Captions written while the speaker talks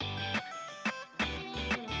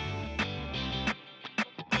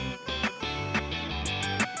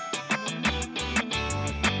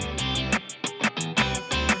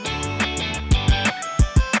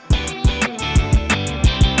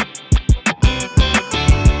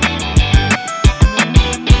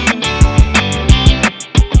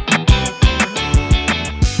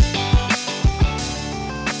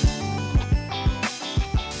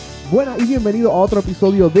Buenas y bienvenido a otro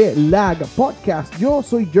episodio de Lag Podcast. Yo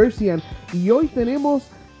soy Jerseyan y hoy tenemos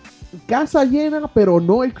casa llena, pero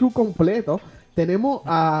no el crew completo. Tenemos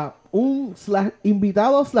a un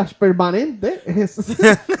invitado permanente. Es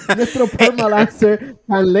nuestro permalancer,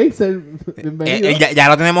 Tan Laser. Bienvenido. Ya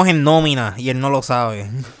lo tenemos en nómina y él no lo sabe.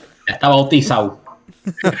 Ya está bautizado.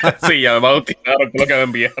 Sí, ya me bautizaron con lo que me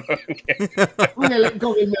enviaron.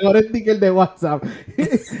 Con el mejor sticker de WhatsApp.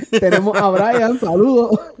 Tenemos a Brian,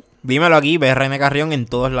 saludos. Dímelo aquí, BRN Carrión en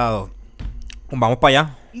todos lados. Vamos para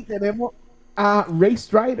allá. Y tenemos a Ray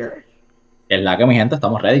Strider. Es la que, mi gente,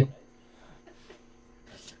 estamos ready.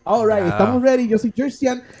 Alright, estamos ready. Yo soy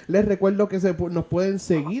Jerseyan. Les recuerdo que nos pueden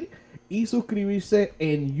seguir y suscribirse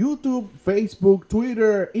en YouTube, Facebook,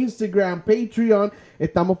 Twitter, Instagram, Patreon.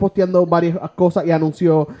 Estamos posteando varias cosas y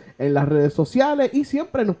anuncios en las redes sociales. Y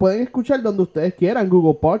siempre nos pueden escuchar donde ustedes quieran.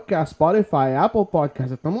 Google Podcast, Spotify, Apple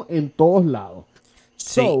Podcast. Estamos en todos lados.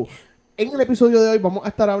 Sí. So, en el episodio de hoy vamos a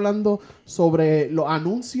estar hablando sobre los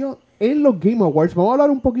anuncios en los Game Awards. Vamos a hablar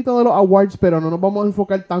un poquito de los awards, pero no nos vamos a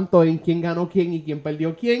enfocar tanto en quién ganó quién y quién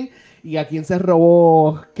perdió quién y a quién se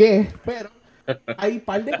robó qué. Pero hay un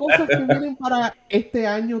par de cosas que vienen para este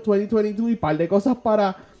año 2022 y un par de cosas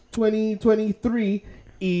para 2023.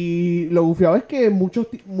 Y lo bufiado es que muchos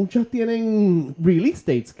tienen release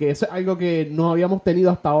dates, que eso es algo que no habíamos tenido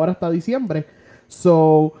hasta ahora, hasta diciembre.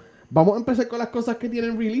 So, vamos a empezar con las cosas que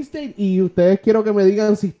tienen release date y ustedes quiero que me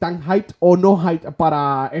digan si están hyped o no hyped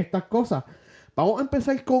para estas cosas. Vamos a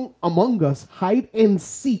empezar con Among Us, Hide and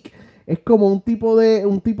Seek. Es como un tipo de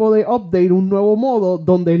update, un nuevo modo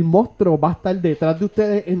donde el monstruo va a estar detrás de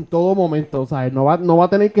ustedes en todo momento. O sea, no va a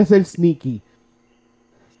tener que ser sneaky.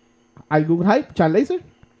 ¿Algún hype, Charles Laser?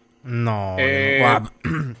 No.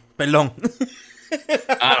 Perdón.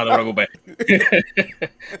 No te preocupes.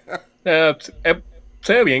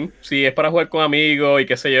 Se ve bien. Si es para jugar con amigos y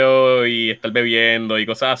qué sé yo, y estar bebiendo y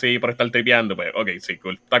cosas así, por estar tripeando, pues ok, sí,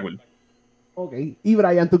 cool, está cool. Ok. Y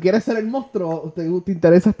Brian, ¿tú quieres ser el monstruo? ¿Te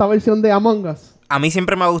interesa esta versión de Among Us? A mí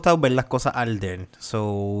siempre me ha gustado ver las cosas arder.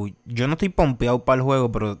 So, yo no estoy pompeado para el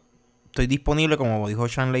juego, pero estoy disponible, como dijo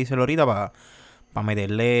Sean Laser ahorita, para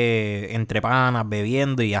meterle entre panas,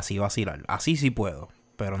 bebiendo y así vacilar. Así sí puedo,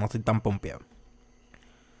 pero no estoy tan pompeado.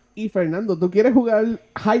 Y Fernando, ¿tú quieres jugar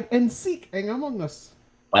Hide and Seek en Among Us?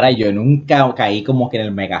 Para, yo nunca caí como que en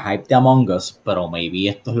el mega hype de Among Us, pero maybe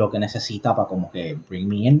esto es lo que necesita para como que bring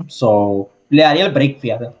me in. So, le daría el break,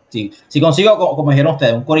 fíjate. Si consigo, como dijeron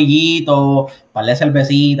ustedes, un corillito, un par de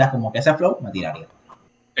cervecitas, como que ese flow, me tiraría.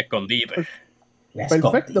 Escondite.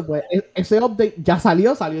 Perfecto, pues ese update ya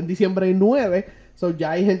salió en diciembre 9. So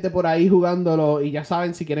ya hay gente por ahí jugándolo y ya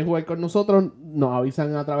saben, si quieren jugar con nosotros, nos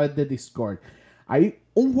avisan a través de Discord. Hay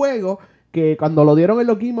un juego que cuando lo dieron en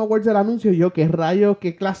los Game Awards del anuncio, yo, ¿qué rayos,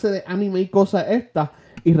 qué clase de anime y cosa es esta?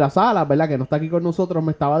 Y Razala, ¿verdad? Que no está aquí con nosotros,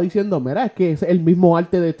 me estaba diciendo, mira, es que es el mismo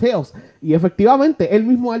arte de Tales. Y efectivamente, el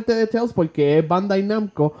mismo arte de Tales porque es Bandai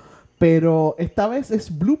Namco, pero esta vez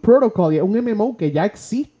es Blue Protocol y es un MMO que ya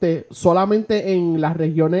existe solamente en las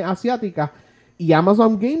regiones asiáticas. Y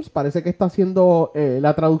Amazon Games parece que está haciendo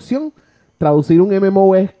la traducción. Traducir un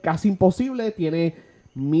MMO es casi imposible, tiene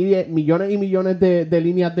millones y millones de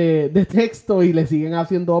líneas de texto y le siguen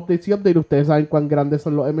haciendo updates y updates. Ustedes saben cuán grandes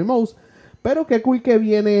son los MMOs. Pero qué cool que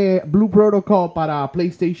viene Blue Protocol para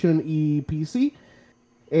PlayStation y PC.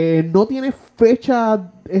 No tiene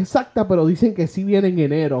fecha exacta, pero dicen que sí viene en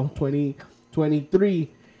enero 2023.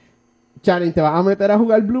 Channing, ¿te vas a meter a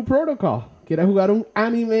jugar Blue Protocol? ¿Quieres jugar un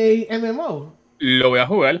anime MMO? Lo voy a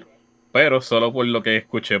jugar, pero solo por lo que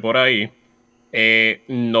escuché por ahí.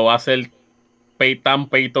 No va a ser tan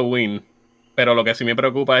pay to win. Pero lo que sí me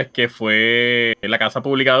preocupa es que fue la casa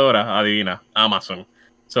publicadora, adivina, Amazon.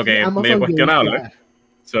 So que es medio cuestionable. Games,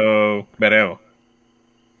 So, veremos.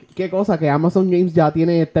 ¿Qué cosa? Que Amazon Games ya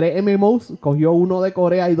tiene 3 MMOs, cogió uno de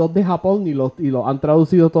Corea y 2 de Japón y los han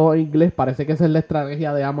traducido todo en inglés. Parece que esa es la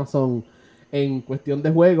estrategia de Amazon en cuestión de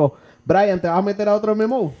juegos. Brian, ¿te vas a meter a otro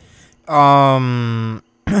MMO?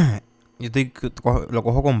 Yo lo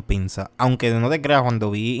cojo con pinza. Aunque no te creas,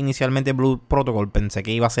 cuando vi inicialmente Blue Protocol pensé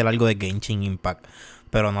que iba a ser algo de Genshin Impact.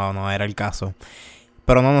 Pero no era el caso.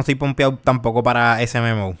 Pero no estoy pompeado tampoco para ese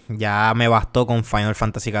MMO. Ya me bastó con Final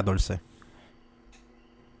Fantasy XIV.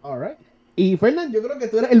 Alright. Y Fernand, yo creo que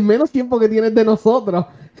tú eres el menos tiempo que tienes de nosotros.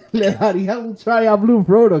 Le daría un try a Blue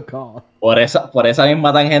Protocol. Por esa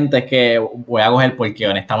misma tangente es que voy a coger, porque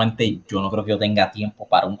honestamente yo no creo que yo tenga tiempo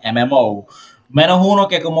para un MMO. Menos uno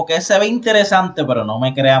que como que se ve interesante, pero no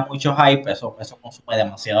me crea mucho hype. Eso consume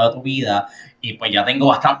demasiado de tu vida. Y pues ya tengo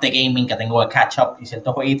bastante gaming que tengo que catch up y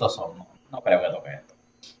ciertos jueguitos. No creo que toque esto.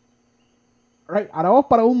 right, ahora vamos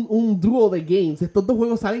para un dúo de games. Estos dos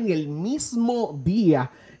juegos salen el mismo día.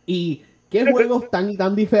 Y qué juegos tan y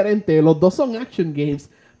tan diferentes. Los dos son action games,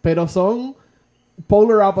 pero son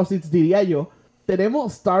polar opposites, diría yo.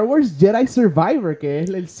 Tenemos Star Wars Jedi Survivor, que es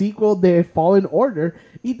el sequel de Fallen Order.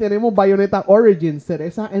 Y tenemos Bayonetta Origins,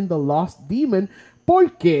 Cereza and the Lost Demon.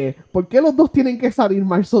 ¿Por qué? ¿Por qué los dos tienen que salir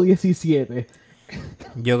marzo 17?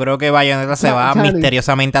 Yo creo que Bayonetta se va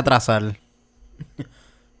misteriosamente a atrasar.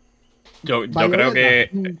 Yo creo que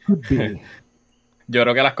yo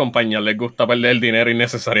creo que a las compañías les gusta perder el dinero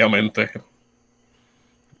innecesariamente.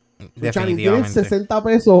 Definitivamente. ¿Tienes 60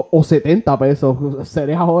 pesos o 70 pesos?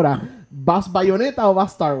 ¿Seré ahora? ¿Vas Bayonetta o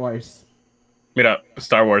vas Star Wars? Mira,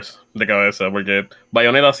 Star Wars de cabeza, porque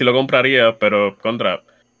Bayonetta sí lo compraría, pero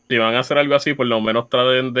si van a hacer algo así, por lo menos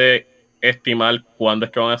traten de estimar cuándo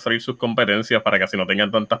es que van a salir sus competencias para que así no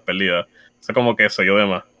tengan tantas pérdidas. Eso como que soy yo de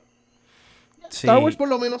más. Sí. Star Wars por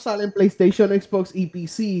lo menos sale en PlayStation, Xbox y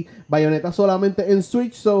PC. Bayonetta solamente en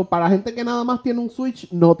Switch. So, para gente que nada más tiene un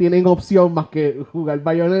Switch, no tienen opción más que jugar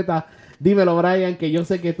Bayonetta. Dímelo, Brian, que yo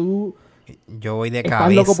sé que tú yo voy de cabeza.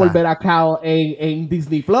 estás loco por ver a Cal en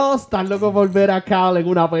Disney Plus. Estás loco por ver a Cal en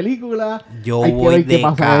una película. Yo voy de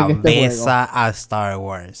cabeza a Star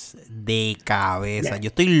Wars. De cabeza. Yo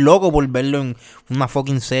estoy loco por verlo en una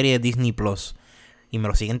fucking serie de Disney Plus. Y me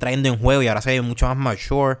lo siguen trayendo en juego y ahora se ve mucho más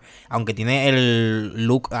mature. Aunque tiene el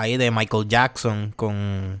look ahí de Michael Jackson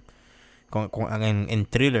en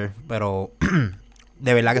Thriller. Pero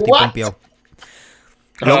de verdad que estoy pompeado.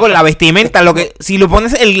 Luego la vestimenta, si lo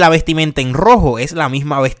pones la vestimenta en rojo, es la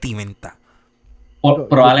misma vestimenta.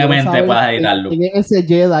 Probablemente puedas editarlo. Tiene ese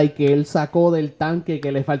Jedi que él sacó del tanque,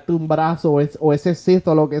 que le falta un brazo o ese Sith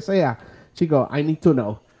o lo que sea. Chicos, I need to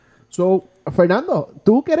know. So, Fernando,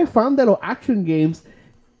 tú que eres fan de los action games,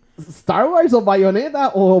 ¿Star Wars o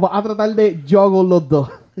Bayonetta o vas a tratar de juggle los dos?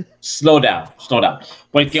 Slow down.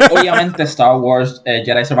 Porque obviamente Star Wars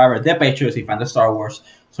Jedi Survivor, de pecho, yo soy fan de Star Wars,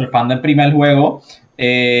 soy fan del primer juego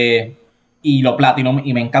y lo Platinum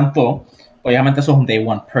y me encantó. Obviamente eso es un Day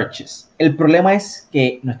One Purchase. El problema es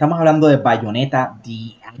que no estamos hablando de Bayonetta,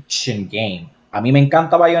 the action game. A mí me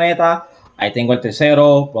encanta Bayonetta. Ahí tengo el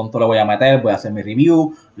tercero, pronto lo voy a meter, voy a hacer mi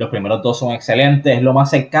review. Los primeros dos son excelentes, es lo más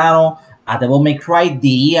cercano a Devil May Cry.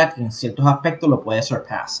 Diría que en ciertos aspectos lo puede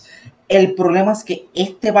surpass. El problema es que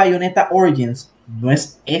este Bayonetta Origins no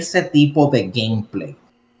es ese tipo de gameplay.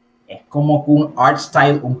 Es como un art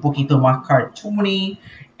style un poquito más cartoony.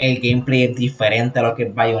 El gameplay es diferente a lo que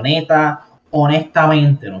es Bayonetta.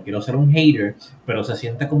 Honestamente, no quiero ser un hater, pero se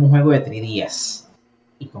siente como un juego de 3DS.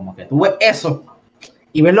 Y como que tú ves eso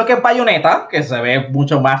y ves lo que es Bayonetta, que se ve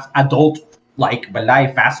mucho más adult-like, ¿verdad? Y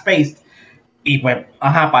fast-paced. Y pues,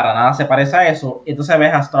 para nada se parece a eso. Entonces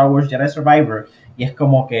ves a Star Wars Jedi Survivor y es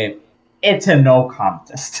como que it's a no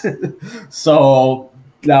contest. So,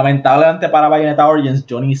 lamentablemente para Bayonetta Origins,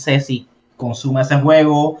 yo ni sé si consume ese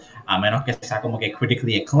juego, a menos que sea como que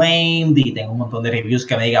critically acclaimed y tenga un montón de reviews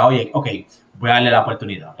que me diga, oye, ok, voy a darle la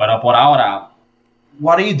oportunidad. Pero por ahora,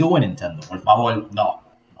 what are you doing, Nintendo? Por favor, no.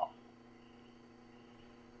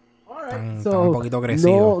 Está un poquito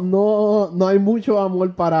crecido. No hay mucho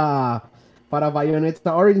amor para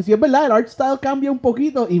Bayonetta Origins. Y es verdad, el art style cambia un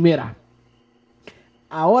poquito. Y mira,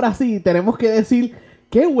 ahora sí, tenemos que decir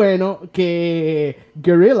qué bueno que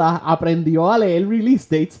Guerrilla aprendió a leer release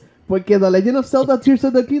dates. Porque The Legend of Zelda Tears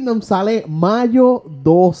of the Kingdom sale mayo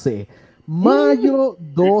 12. Mayo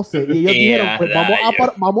 12. Y ellos dijeron, pues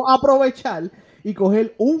vamos a aprovechar y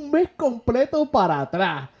coger un mes completo para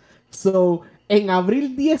atrás. So, en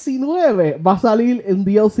abril 19 va a salir un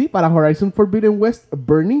DLC para Horizon Forbidden West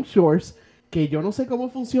Burning Shores, que yo no sé cómo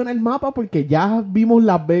funciona el mapa porque ya vimos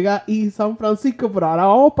Las Vegas y San Francisco, pero ahora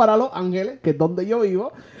vamos para Los Ángeles, que es donde yo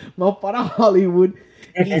vivo, vamos para Hollywood,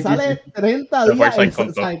 y sale 30 días,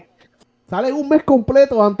 sale un mes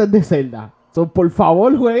completo antes de Zelda. So, por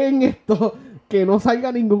favor, jueguen esto, que no salga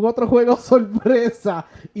ningún otro juego sorpresa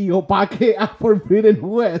y opaque a Forbidden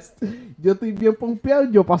West. Yo estoy bien pompeado,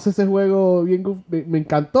 yo pasé ese juego bien, me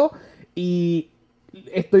encantó y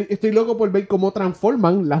estoy loco por ver cómo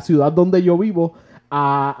transforman la ciudad donde yo vivo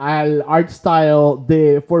al art style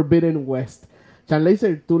de Forbidden West. Chan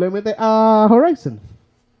Laser, ¿tú le metes a Horizon?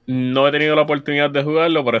 No he tenido la oportunidad de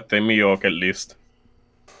jugarlo, pero está en mi bucket list.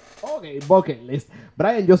 Ok, bucket list.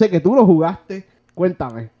 Brian, yo sé que tú lo jugaste,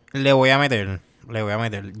 cuéntame. Le voy a meter.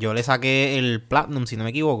 Yo le saqué el Platinum, si no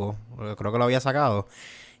me equivoco. Creo que lo había sacado.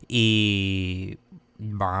 Y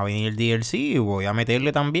van a venir el DLC y voy a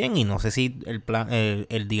meterle también. Y no sé si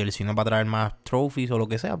el DLC nos va a traer más trophies o lo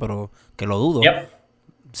que sea, pero que lo dudo. Yep.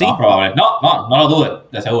 Sí. No, probable. No lo dudes,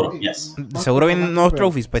 de seguro. Yes. Seguro vienen nuevos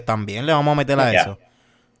trophies, pues también le vamos a meter a eso.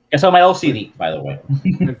 Eso me da OCD, by the way.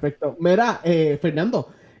 Perfecto. Mira, Fernando,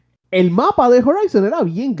 el mapa de Horizon era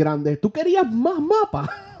bien grande. ¿Tú querías más mapas?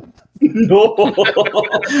 No.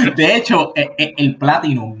 De hecho, el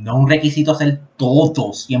Platinum no es un requisito hacer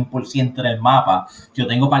todo 100% en el mapa. Yo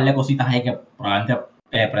tengo un par de cositas ahí que probablemente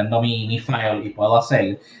prendo mi file y puedo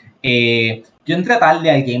hacer. Yo entré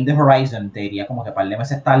tarde al game de Horizon, te diría como que un par de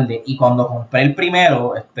meses tarde, y cuando compré el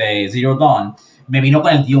primero, Zero Dawn, me vino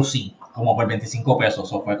con el DLC, como por 25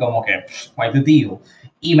 pesos, o fue como que, quite the deal.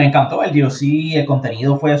 Y me encantó el DLC, el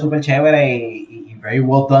contenido fue súper chévere y very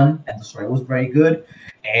well done, and the story was very good.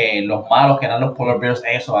 Los malos que eran los Polar Bears,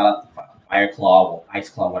 eso, Fire Claw o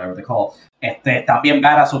Ice Claw, whatever they call, están bien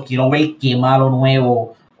badass, o quiero ver qué malo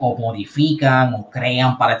nuevo o modifican o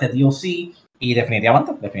crean para este DLC, y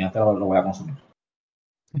definitivamente lo voy a consumir.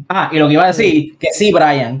 Y lo que iba a decir, que sí,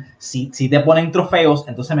 Brian, si te ponen trofeos,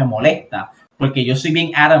 entonces me molesta, porque yo soy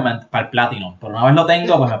bien adamant para el Platinum, pero una vez lo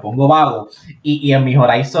tengo, pues me pongo vago, y en mi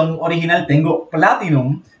Horizon original tengo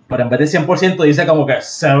Platinum, pero en vez de 100% dice como que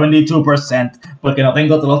 72%, porque no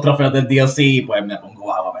tengo todos los trofeos del DLC, pues me pongo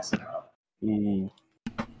vago a veces.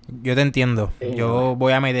 Yo te entiendo. Yo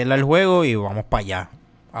voy a meterle al juego y vamos para allá.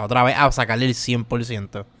 Otra vez a sacarle el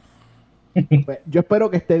 100%. Pues, yo espero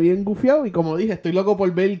que esté bien gufiado y como dije, estoy loco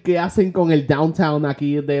por ver qué hacen con el downtown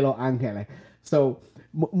aquí de Los Ángeles. So,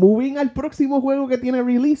 moving al próximo juego que tiene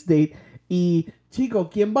release date. Y chicos,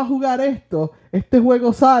 ¿quién va a jugar esto? Este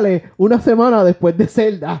juego sale una semana después de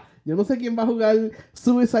Zelda. Yo no sé quién va a jugar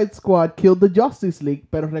Suicide Squad Kill the Justice League,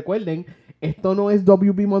 pero recuerden, esto no es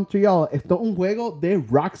WB Montreal, esto es un juego de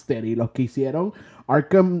Rocksteady, los que hicieron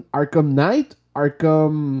Arkham Knight,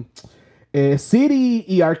 Arkham City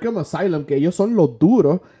y Arkham Asylum, que ellos son los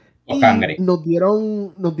duros. Y nos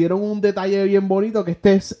dieron un detalle bien bonito, que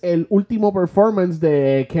este es el último performance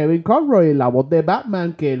de Kevin Conroy, la voz de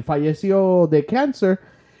Batman, que él falleció de cáncer.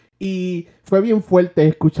 Y fue bien fuerte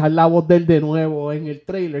escuchar la voz de él de nuevo en el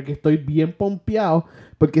trailer, que estoy bien pompeado,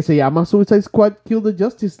 porque se llama Suicide Squad Kill the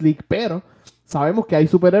Justice League, pero sabemos que hay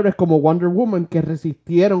superhéroes como Wonder Woman que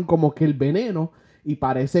resistieron como que el veneno, y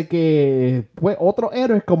parece que pues, otros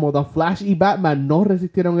héroes como The Flash y Batman no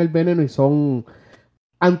resistieron el veneno y son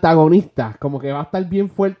antagonistas. Como que va a estar bien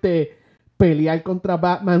fuerte pelear contra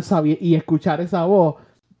Batman y escuchar esa voz.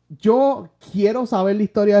 Yo quiero saber la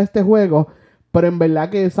historia de este juego, pero en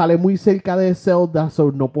verdad que sale muy cerca de Zelda,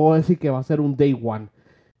 so no puedo decir que va a ser un Day One.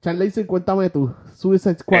 Chanleyson, cuéntame tú.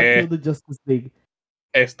 Suicide Squad Kill the Justice League.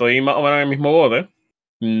 Estoy más o menos en el mismo bote.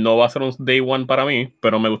 No va a ser un Day One para mí,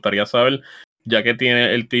 pero me gustaría saber, ya que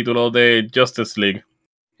tiene el título de Justice League,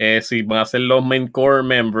 si van a ser los main core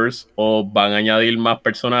members o van a añadir más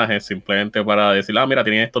personajes simplemente para decir, mira,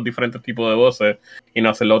 tienen estos diferentes tipos de voces y no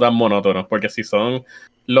hacerlo tan monótono. Porque si son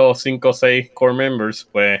los 5 o 6 core members,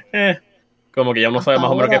 pues, como que ya uno sabe más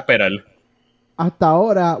o menos qué esperar. Hasta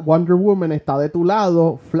ahora, Wonder Woman está de tu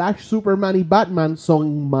lado. Flash, Superman y Batman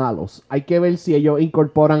son malos. Hay que ver si ellos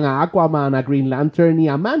incorporan a Aquaman, a Green Lantern y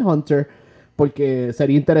a Manhunter, porque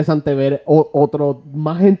sería interesante ver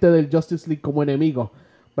más gente del Justice League como enemigo.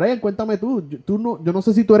 Brian, cuéntame tú. Yo no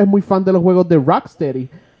sé si tú eres muy fan de los juegos de Rocksteady,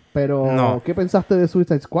 pero no. ¿Qué pensaste de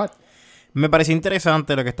Suicide Squad? Me pareció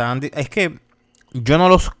interesante lo que estaban diciendo. Es que yo no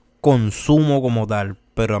los consumo como tal,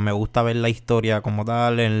 pero me gusta ver la historia como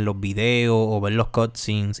tal en los videos o ver los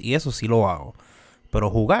cutscenes, y eso sí lo hago. Pero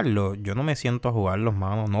jugarlo, yo no me siento a jugarlos,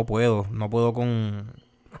 mano. No puedo con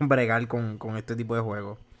bregar con este tipo de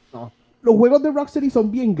juegos. No. Los juegos de Rocksteady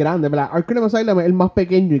son bien grandes, ¿verdad? Arkham Asylum es el más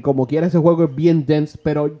pequeño y como quiera ese juego es bien dense,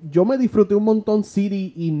 pero yo me disfruté un montón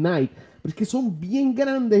City y Night, pero es que son bien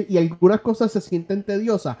grandes y algunas cosas se sienten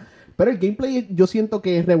tediosas. Pero el gameplay yo siento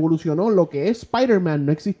que revolucionó lo que es Spider-Man.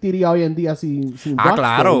 No existiría hoy en día sin Rocksteady.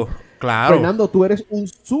 Claro. Fernando, tú eres un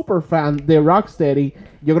super fan de Rocksteady.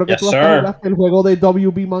 Yo creo que tú hasta jugaste el juego de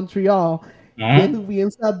WB Montreal. ¿Qué tú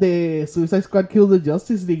piensas de Suicide Squad Kill the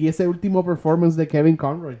Justice League y ese último performance de Kevin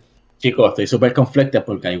Conroy? Chicos, estoy súper conflicted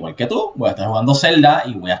porque al igual que tú, voy a estar jugando Zelda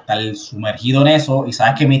y voy a estar sumergido en eso, y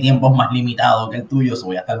sabes que mi tiempo es más limitado que el tuyo, so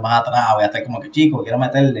voy a estar más atrás, voy a estar como que, chico, quiero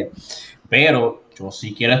meterle. Pero yo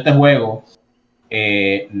sí quiero este juego,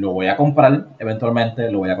 lo voy a comprar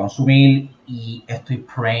eventualmente, lo voy a consumir, y estoy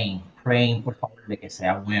praying por favor de que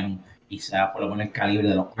sea bueno y sea por lo menos el calibre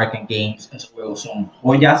de los Arkham Games. Esos juegos son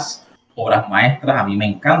joyas, obras maestras, a mí me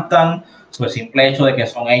encantan, sobre el simple hecho de que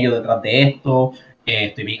son ellos detrás de esto.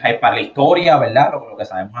 Estoy bien hype para la historia, ¿verdad? Lo que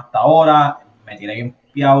sabemos hasta ahora, me tiene bien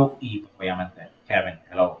copiado, y pues, obviamente Kevin,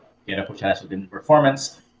 quiero escuchar su último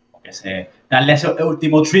performance, darle ese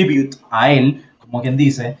último tribute a él, como quien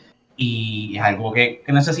dice, y es algo que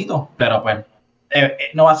necesito, pero pues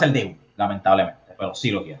no va a ser de uno, lamentablemente, pero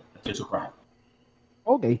sí lo quiero, estoy super hype.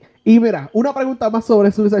 Ok. Y mira, una pregunta más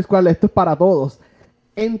sobre Suicide Squad. Esto es para todos.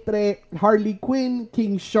 Entre Harley Quinn,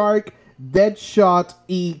 King Shark, Deadshot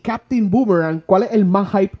y Captain Boomerang, ¿cuál es el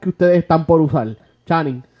más hype que ustedes están por usar?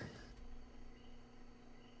 Channing.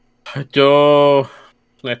 Yo,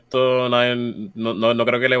 esto no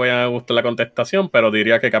creo que le vaya a gustar la contestación, pero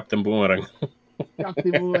diría que Captain Boomerang.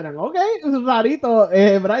 Captain Boomerang. Ok, es rarito.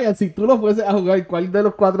 Brian, si tú lo fueses a jugar, ¿cuál de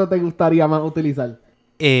los cuatro te gustaría más utilizar?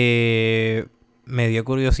 Me dio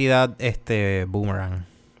curiosidad Boomerang,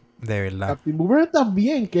 de verdad. Captain Boomerang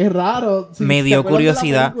también, que es raro. Si Me se dio acuerdan de la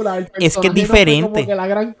curiosidad. película, el Es que es personaje no fue como diferente. que la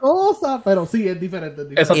gran cosa, pero sí, es diferente. Es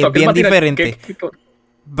diferente. Exacto, Es bien diferente.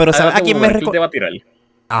 Pero ¿sabes a quién me ¿Qué te recuerda? va a tirar?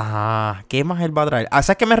 Ajá, ¿qué más él va a traer? Ah,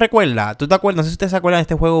 ¿sabes qué me recuerda? ¿Tú te acuerdas? No sé si ustedes se acuerdan de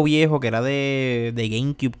este juego viejo que era de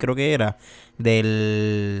GameCube, creo que era.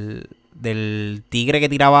 Del tigre que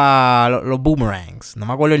tiraba los boomerangs. No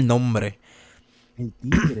me acuerdo el nombre. El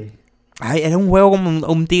tigre. Ay, era un juego como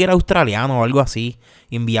un tigre australiano o algo así.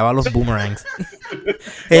 Y enviaba los boomerangs.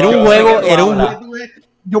 Era un juego, era un juego.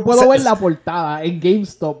 Yo puedo ver la portada en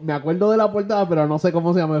GameStop. Me acuerdo de la portada, pero no sé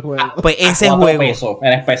cómo se llama el juego. Pues ese A 4 juego pesos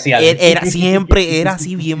en especial. siempre era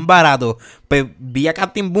así bien barato. Pues vi a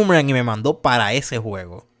Captain Boomerang y me mandó para ese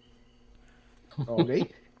juego. Ok.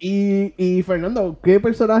 Y Fernando, ¿qué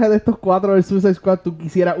personaje de estos cuatro del Suicide Squad tú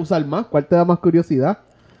quisieras usar más? ¿Cuál te da más curiosidad?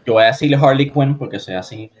 Yo voy a decirle Harley Quinn porque soy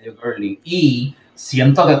así medio girly. Y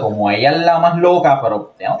siento que como ella es la más loca,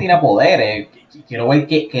 pero ella no tiene poderes, quiero ver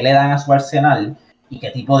qué le dan a su arsenal y qué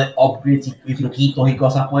tipo de upgrades y truquitos y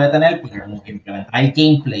cosas puede tener, porque como que implementar el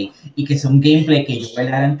gameplay y que sea un gameplay que yo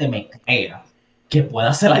verdaderamente me crea que pueda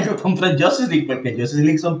hacer algo contra el Justice League, porque Justice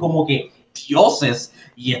League son como que dioses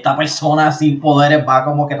y esta persona sin poderes va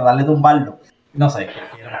como que a tratar de tumbarlo. No sé,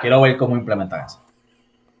 quiero ver cómo implementar eso.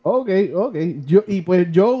 Ok.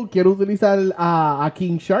 Yo quiero utilizar a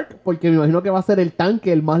King Shark porque me imagino que va a ser el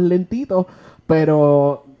tanque, el más lentito,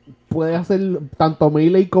 pero puede hacer tanto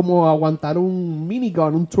melee como aguantar un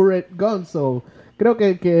minigun, un turret gun. So, creo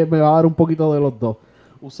que me va a dar un poquito de los dos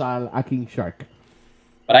usar a King Shark.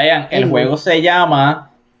 Brian, el Anyway. juego se llama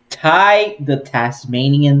Ty the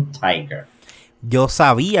Tasmanian Tiger. Yo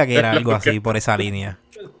sabía que era algo así por esa línea.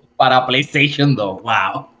 Para PlayStation 2.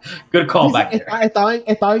 Wow. Good callback. Sí,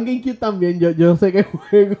 estaba en GameCube también. Yo sé qué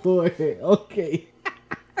juego es. Ok.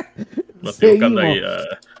 Lo estoy buscando Seguimos. ahí.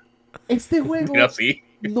 Este juego, Así.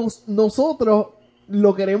 nosotros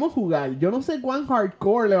lo queremos jugar. Yo no sé cuán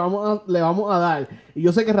hardcore le vamos a dar. Y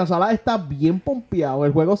yo sé que Razala está bien pompeado.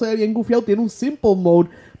 El juego se ve bien gufiado. Tiene un simple mode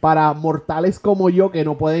para mortales como yo que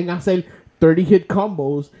no pueden hacer 30 hit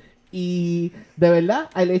combos. Y de verdad,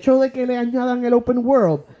 el hecho de que le añadan el open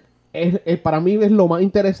world para mí es lo más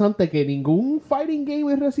interesante, que ningún fighting game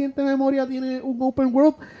en reciente memoria tiene un open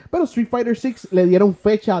world. Pero Street Fighter VI le dieron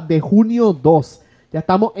fecha de junio 2. Ya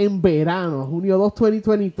estamos en verano, junio 2,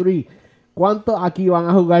 2023. ¿Cuántos aquí van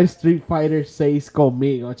a jugar Street Fighter 6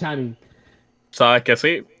 conmigo, Channing? Sabes que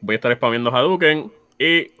sí, voy a estar spameando Hadouken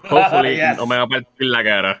y hopefully Yes. no me va a partir la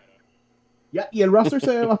cara. Ya, y el roster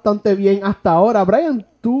se ve bastante bien hasta ahora. Brian,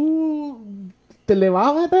 ¿tú te le vas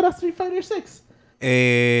a meter a Street Fighter 6?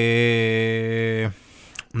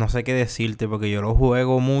 No sé qué decirte porque yo lo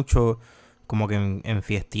juego mucho como que en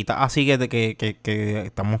fiestitas así que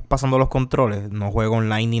estamos pasando los controles. No juego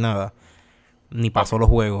online ni nada. Ni paso los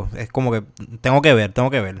juegos. Es como que tengo que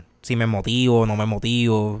ver. Si me motivo, no me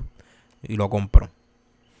motivo. Y lo compro.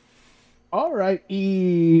 Alright,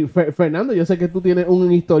 y Fernando, yo sé que tú tienes un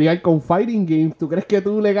historial con fighting games. ¿Tú crees que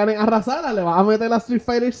tú le ganes a Razala? ¿Le vas a meter a Street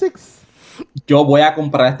Fighter 6? Yo voy a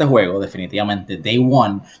comprar este juego, definitivamente, Day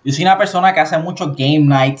One. Yo soy una persona que hace muchos game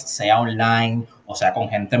nights, sea online, o sea, con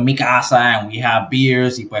gente en mi casa, and we have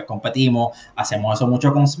beers, y pues competimos. Hacemos eso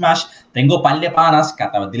mucho con Smash. Tengo un par de panas que a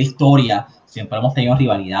través de la historia siempre hemos tenido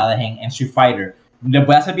rivalidades en Street Fighter. Les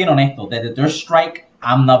voy a ser bien honesto, desde Third Strike,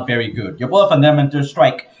 I'm not very good. Yo puedo defenderme en Third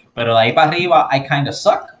Strike, pero de ahí para arriba, I kind of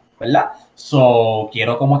suck, ¿verdad? So,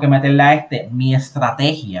 quiero como que meterle a mi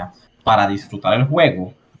estrategia para disfrutar el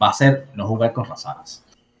juego va a ser no jugar con Razalas.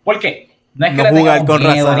 ¿Por qué? No es que No le jugar tengamos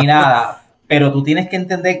con miedo Razala. ni nada, pero tú tienes que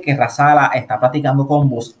entender que Razala está practicando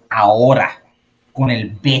combos ahora, con el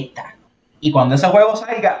beta. Y cuando ese juego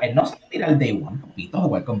salga, él no se va a tirar el Day One, papito, a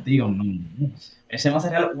jugar contigo. No. Él se va a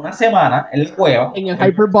hacer una semana en la cueva. En el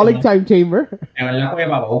Hyperbolic Time Chamber. En la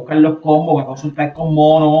cueva va a buscar los combos, va a consultar con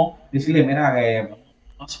Mono, decirle, mira, que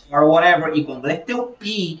or whatever, y cuando él esté OP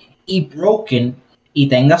y broken y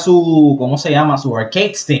tenga su, ¿cómo se llama? Su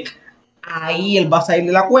arcade stick, ahí él va a salir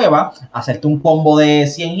de la cueva, hacerte un combo de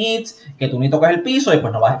 100 hits, que tú ni tocas el piso y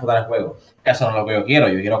pues no vas a disfrutar el juego. Eso no es lo que yo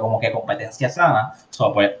quiero como que competencia sana.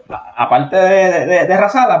 Pues, aparte de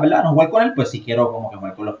razadas, ¿verdad? No jugar con él, pues sí quiero como que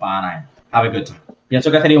jugar con los panas. A ver,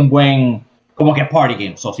 pienso que sería un buen, como que party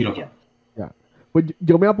game, sí lo quiero. Pues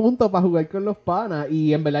yo me apunto para jugar con los panas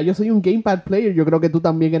y en verdad yo soy un gamepad player, yo creo que tú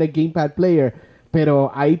también eres gamepad player,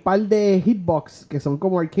 pero hay par de hitbox que son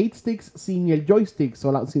como arcade sticks sin el joystick,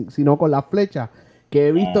 sino con la flecha, que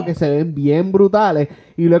he visto que se ven bien brutales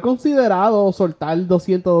y lo he considerado soltar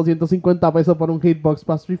 250 pesos por un hitbox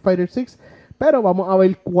para Street Fighter 6, pero vamos a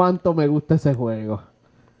ver cuánto me gusta ese juego.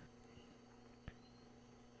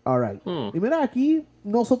 Alright. Y mira, aquí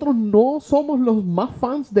nosotros no somos los más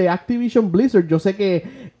fans de Activision Blizzard. Yo sé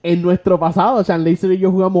que en nuestro pasado, Sean Laser y yo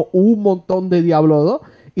jugamos un montón de Diablo 2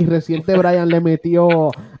 y reciente Brian le metió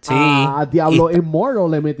a Diablo Immortal,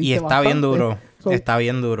 le metiste y está bastante. Bien duro. Está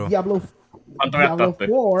bien duro. Diablo ¿Cuánto gastaste?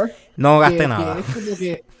 4, no gasté nada.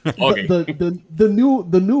 Que es como que the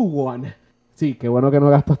new one. Sí, qué bueno que no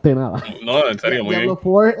gastaste nada. No, en serio, muy Diablo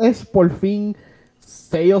bien. 4 es por fin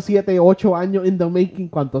 6 o 7, 8 años in the making,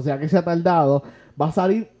 cuanto sea que se ha tardado. Va a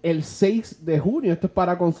salir el 6 de junio. Esto es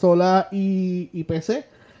para consola y PC.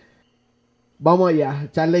 Vamos allá,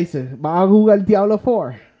 Charles Laser. ¿Vas a jugar Diablo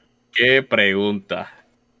 4? Qué pregunta.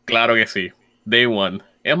 Claro que sí. Day one.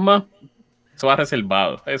 Es más, eso va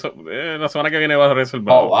reservado. Eso, la semana que viene va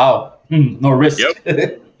reservado. Oh, wow. No risk.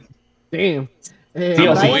 Yep. Damn. Sí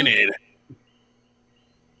o sí.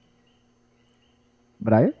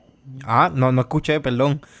 Brian. No escuché,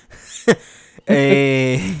 perdón.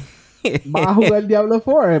 ¿Vas a jugar Diablo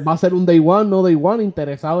 4? ¿Va a ser un Day One, no Day One?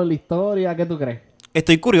 ¿Interesado en la historia? ¿Qué tú crees?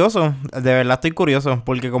 Estoy curioso, de verdad estoy curioso,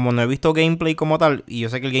 porque como no he visto gameplay como tal, y yo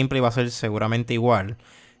sé que el gameplay va a ser seguramente igual,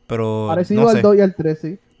 pero Parecido no al sé. 2 y al 3,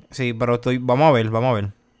 sí. Sí, pero vamos a ver.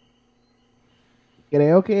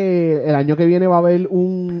 Creo que el año que viene va a haber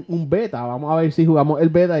un beta. Vamos a ver si jugamos el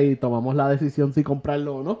beta y tomamos la decisión si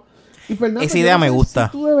comprarlo o no. Y Fernando, esa idea me gusta.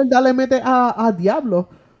 Si tú de verdad le metes a Diablo,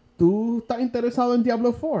 ¿tú estás interesado en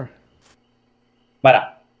Diablo 4?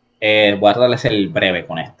 Para, voy a tratar de ser breve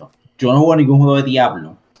con esto. Yo no juego ningún juego de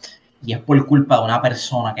Diablo y es por culpa de una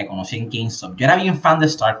persona que conocí en GameStop. Yo era bien fan de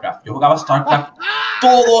StarCraft. Yo jugaba StarCraft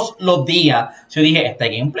todos los días. Yo dije, este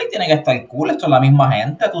gameplay tiene que estar cool. Esto es la misma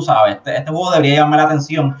gente, tú sabes. Este juego debería llamarme la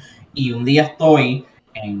atención. Y un día estoy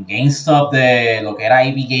en GameStop de lo que era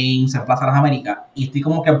EB Games en Plaza de las Américas y estoy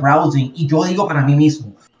como que browsing y yo digo para mí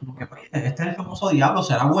mismo, como que este es el famoso Diablo,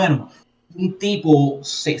 será bueno. Un tipo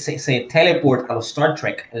se teleporta a los Star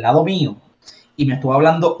Trek al lado mío y me estuvo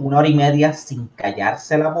hablando 1 hora y media sin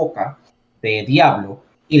callarse la boca de Diablo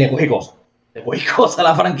y le cogí cosas. Le cogí cosas a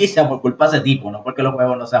la franquicia por culpa de ese tipo, no porque los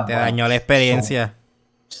juegos no sean Te buenos. dañó la experiencia.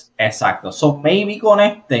 Exacto. So maybe con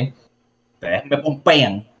ustedes me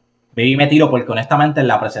pompean. Maybe me tiro porque honestamente en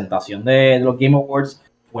la presentación de los Game Awards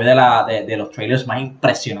fue de los trailers más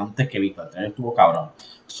impresionantes que he visto. El trailer estuvo cabrón.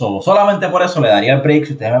 Solamente por eso le daría el break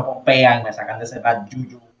si ustedes me pompean, me sacan de ese bad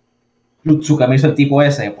jutsu que me hizo el tipo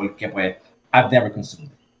ese, porque pues I've never consumed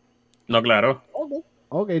it. No, claro.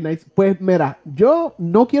 Ok, nice. Pues mira, yo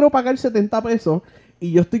no quiero pagar 70 pesos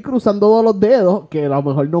y yo estoy cruzando todos los dedos, que a lo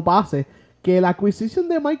mejor no pase, que la adquisición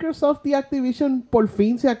de Microsoft y Activision por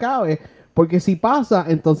fin se acabe. Porque si pasa,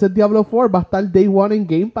 entonces Diablo 4 va a estar Day One en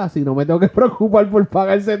Game Pass y no me tengo que preocupar por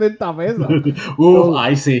pagar 70 pesos.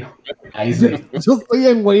 Ahí sí. Yo estoy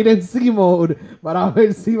en wait and see mode para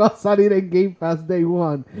ver si va a salir en Game Pass Day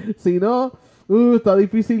One. Si no, está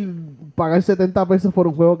difícil pagar 70 pesos por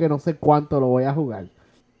un juego que no sé cuánto lo voy a jugar.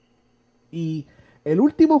 Y el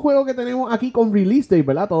último juego que tenemos aquí con Release Date,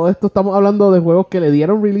 ¿verdad? Todo esto estamos hablando de juegos que le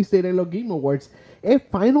dieron Release Date en los Game Awards. Es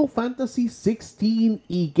Final Fantasy XVI.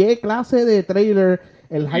 ¿Y qué clase de trailer?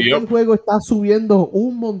 El hype del juego está subiendo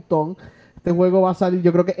un montón. Este juego va a salir,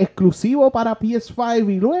 yo creo que exclusivo para PS5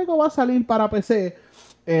 y luego va a salir para PC.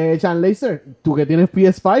 Sean Laser, tú que tienes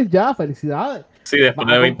PS5 ya, felicidades. Sí, después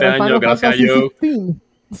de 20 años, gracias a yo.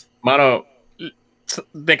 Mano,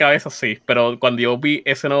 de cabeza sí, pero cuando yo vi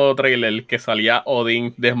ese nuevo trailer que salía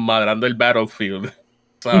Odin desmadrando el Battlefield,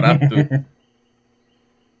 sabrás tú.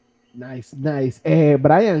 Nice.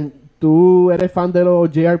 Brian, tú eres fan de los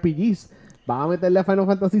JRPGs. ¿Vas a meterle a Final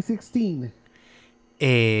Fantasy XVI?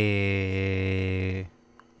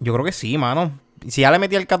 Yo creo que sí, mano. Si ya le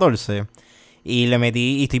metí al 14 y le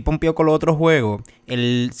metí y estoy pompeado con los otros juegos,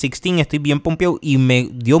 el 16 estoy bien pompeado y me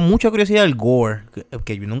dio mucha curiosidad el gore,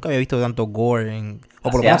 que yo nunca había visto tanto gore o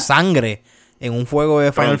por lo menos sangre en un juego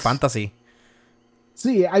de Final Fantasy.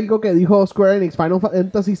 Sí, algo que dijo Square Enix, Final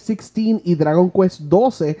Fantasy 16 y Dragon Quest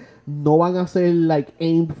 12 no van a ser like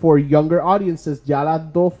aimed for younger audiences. Ya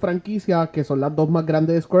las dos franquicias, que son las dos más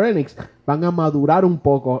grandes de Square Enix, van a madurar un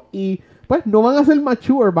poco. Y pues no van a ser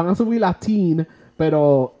mature, van a subir a teen,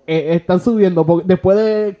 pero están subiendo. Después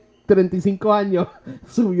de 35 años,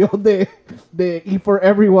 subió de E for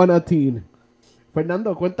Everyone a teen.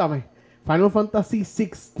 Fernando, cuéntame. Final Fantasy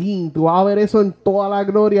 16, ¿tú vas a ver eso en toda la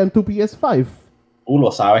gloria en tu PS5? Tú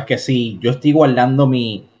lo sabes que sí. Yo estoy guardando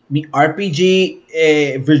mi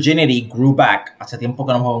RPG Virginity grew back. Hace tiempo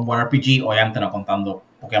que no juego un buen RPG. Obviamente no contando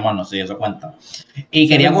Pokémon, no sé si eso cuenta. Y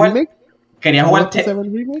quería jugar. Quería jugar.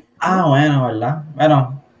 Bueno, ¿verdad?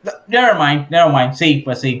 Bueno, never mind. Sí,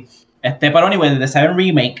 pues sí. Pero anyway, de 7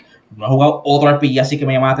 Remake, no he jugado otro RPG así que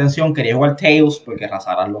me llama la atención. Quería jugar Tales porque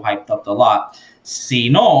Razaran lo hyped up a lot. Si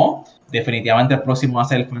no, definitivamente el próximo va a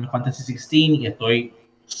ser el Final Fantasy 16 y estoy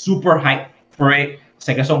super hyped por it.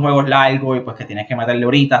 Sé que son juegos largos y pues que tienes que meterle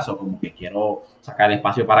horitas o como que quiero sacar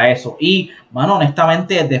espacio para eso. Y, mano,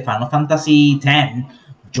 honestamente, de Final Fantasy X,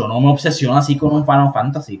 yo no me obsesiono así con un Final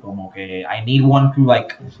Fantasy, como que I need one to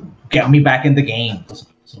like get me back in the game.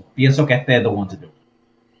 Entonces, pienso que este es the one to do.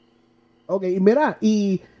 Ok, mira,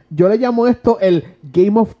 y yo le llamo esto el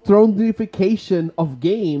Game of Thronesification of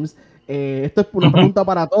Games. Esto es una pregunta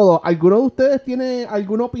para todos. ¿Alguno de ustedes tiene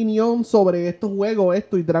alguna opinión sobre estos juegos,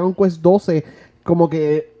 esto y Dragon Quest 12? Como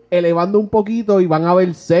que elevando un poquito y van a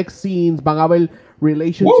haber sex scenes, van a haber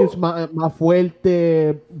relationships más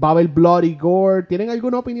fuertes, va a haber blood y gore. ¿Tienen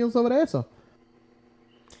alguna opinión sobre eso?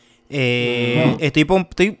 Estoy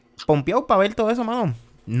pompeado para ver todo eso, mano.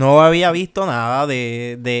 No había visto nada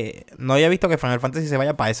no había visto que Final Fantasy se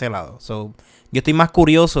vaya para ese lado. So, yo estoy más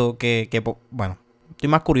curioso bueno, estoy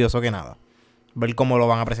más curioso que nada. Ver cómo lo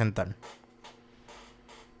van a presentar.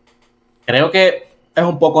 Creo que es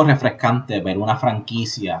un poco refrescante ver una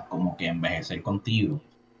franquicia como que envejecer contigo.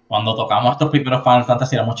 Cuando tocamos estos primeros Final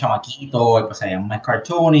Fantasy éramos chamaquitos y pues se veían más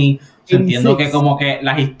cartoony. Entiendo que como que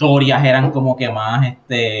las historias eran como que más,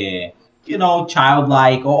 childlike,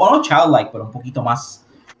 o no childlike, pero un poquito más,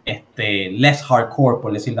 less hardcore,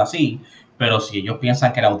 por decirlo así. Pero si ellos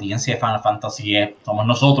piensan que la audiencia de Final Fantasy somos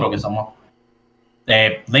nosotros, que somos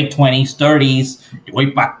late 20s, 30s, y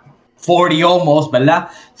way back 40 almost, ¿verdad?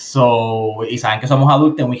 So, y saben que somos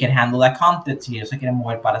adultos and we can handle that content. Si ellos se quieren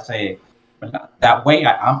mover para ese, ¿verdad? That way,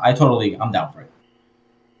 I'm down for it.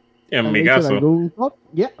 En mi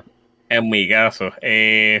caso,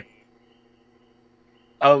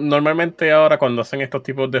 normalmente ahora cuando hacen estos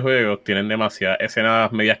tipos de juegos tienen demasiadas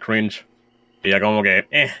escenas medias cringe y ya como que,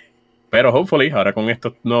 pero hopefully ahora con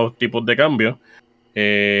estos nuevos tipos de cambios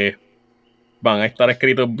van a estar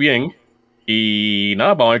escritos bien y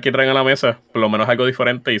nada, vamos a ver qué traen a la mesa, por lo menos algo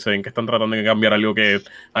diferente y se ven que están tratando de cambiar algo que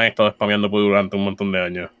han estado spameando durante un montón de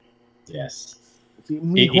años. Yes. Sí,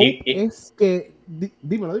 mi hope es que...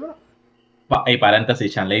 Dímelo. Y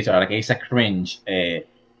paréntesis, Chanlaser, ahora que dice cringe,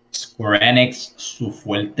 Square Enix, su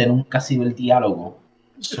fuerte nunca ha sido el diálogo.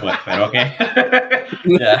 So, espero que...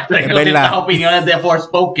 tengo ciertas opiniones de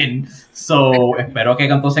Forspoken. So, espero que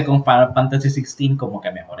entonces con Final Fantasy 16 como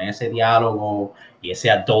que mejoren ese diálogo y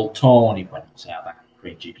ese adult tone y pues no sea tan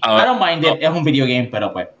cringy. I don't mind it, es un video game,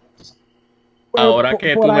 pero pues... Ahora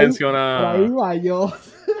que tú mencionas... Por ahí va yo.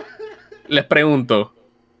 Les pregunto,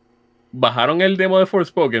 ¿bajaron el demo de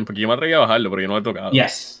Forspoken? Porque yo me atreví a bajarlo, pero yo no lo he tocado.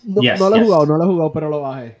 No lo he jugado, pero lo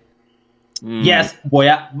bajé. Yes,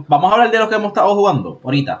 vamos a hablar de lo que hemos estado jugando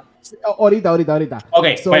ahorita. Sí, ahorita. Ok,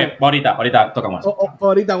 pues ahorita tocamos eso.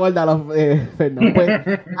 Ahorita guárdalo, Fernando.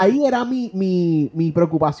 Pues ahí era mi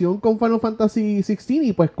preocupación con Final Fantasy 16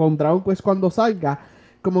 y pues con Dragon Quest cuando salga.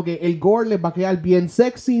 Como que el gore les va a quedar bien,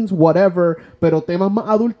 sex scenes, whatever, pero temas más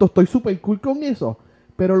adultos, estoy súper cool con eso.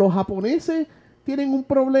 Pero los japoneses tienen un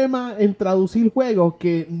problema en traducir juegos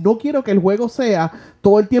que no quiero que el juego sea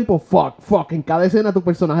todo el tiempo fuck, en cada escena tu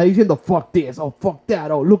personaje diciendo fuck this, oh fuck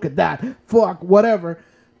that, oh look at that, fuck whatever,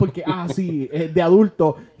 porque sí, de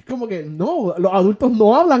adulto, es como que no, los adultos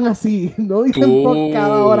no hablan así, no dicen fuck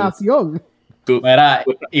cada oración. Mira,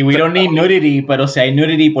 y we don't need nudity, pero si hay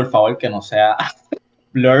nudity, por favor que no sea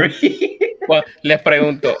blurry. Bueno, les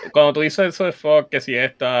pregunto, cuando tú dices eso de fuck, que si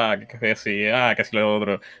esta, que si lo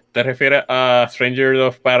otro, ¿te refieres a Stranger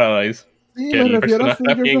of Paradise? Sí, me refiero a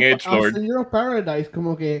Stranger of Paradise,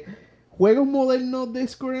 como que juegos modernos de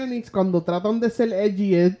Square Enix cuando tratan de ser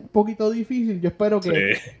edgy es un poquito difícil. Yo espero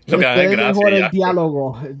que ustedes mejoren el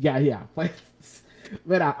diálogo. Ya. Pues,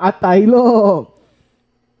 mira, hasta ahí los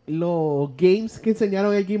games que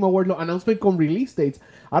enseñaron el Game Awards, los announcements con release dates.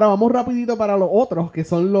 Ahora vamos rapidito para los otros, que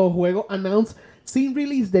son los juegos announced sin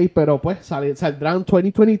release date, pero pues saldrán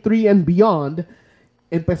 2023 and beyond.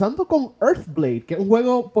 empezando con Earthblade, que es un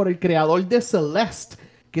juego por el creador de Celeste.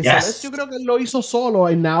 Que Celeste yo creo que él lo hizo solo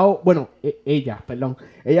en Now. Bueno, ella, perdón.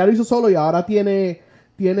 Ella lo hizo solo y ahora tiene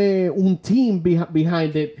un team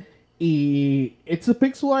behind it. Y it's a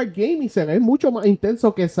pixel art game y se ve mucho más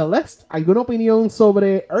intenso que Celeste. ¿Alguna opinión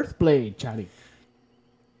sobre Earthblade, Chani?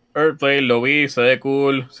 Earthblade lo vi, se ve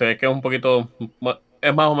cool, se ve que es un poquito,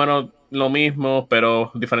 es más o menos lo mismo,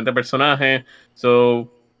 pero diferentes personajes.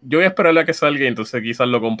 So, yo voy a esperarle a que salga y entonces quizás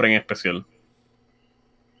lo compre en especial.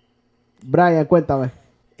 Brian, cuéntame.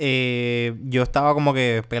 Yo estaba como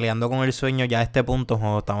que peleando con el sueño ya a este punto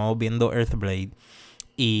cuando estábamos viendo Earthblade.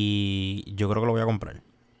 Y yo creo que lo voy a comprar.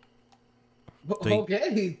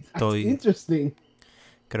 That's interesting.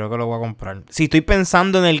 Creo que lo voy a comprar. Si estoy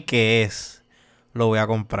pensando en el que es, lo voy a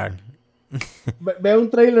comprar. Ve un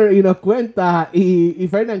trailer y nos cuenta. Y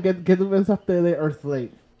Fernán, ¿qué tú pensaste de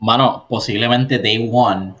Earthblade? Mano, posiblemente Day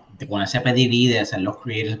One, con ese pedigrí de ser los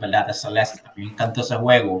creators, ¿verdad? De Celeste, a mí me encantó ese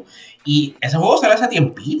juego. Y ese juego salió hace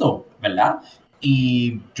tiempito, ¿verdad?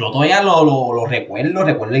 Y yo todavía lo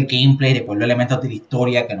recuerdo el gameplay, recuerdo elementos de la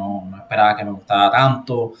historia que no esperaba que me gustara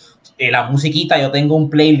tanto. La musiquita, yo tengo un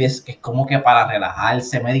playlist que es como que para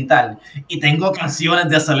relajarse, meditar. Y tengo canciones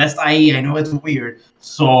de Celeste ahí, I know it's weird.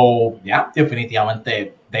 So, yeah,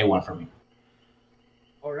 definitivamente Day One for me.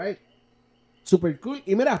 Alright. Super cool.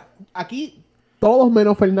 Y mira, aquí todos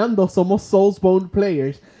menos Fernando somos Soulsborne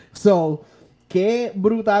players. So, qué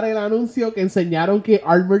brutal el anuncio que enseñaron que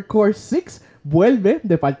Armored Core 6 vuelve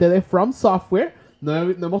de parte de From Software. No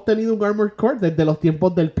hemos tenido un Armored Core desde los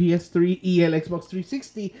tiempos del PS3 y el Xbox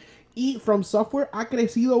 360. Y From Software ha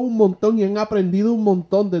crecido un montón y han aprendido un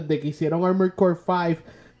montón desde que hicieron Armored Core 5.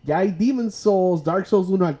 Ya hay Demon's Souls, Dark Souls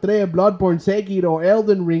 1 al 3, Bloodborne, Sekiro,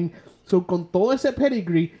 Elden Ring. So, con todo ese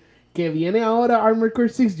pedigree que viene ahora Armored Core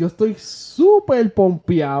 6, yo estoy súper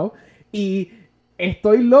pompeado y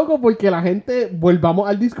estoy loco porque la gente, volvamos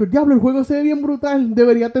al Discord, diablo, el juego se ve bien brutal,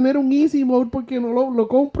 debería tener un easy mode porque no lo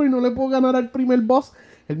compro y no le puedo ganar al primer boss.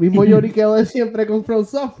 El mismo lloriqueo de siempre con From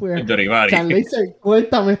Software. Charlaser,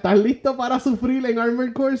 cuéntame, ¿estás listo para sufrir en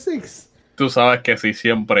Armored Core 6? Tú sabes que sí,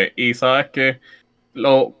 siempre. Y sabes que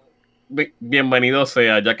bienvenido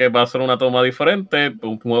sea, ya que va a ser una toma diferente.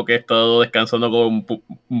 Un juego que he estado descansando con un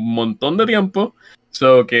montón de tiempo.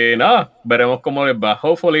 So que nada, veremos cómo les va.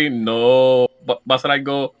 Hopefully no va a ser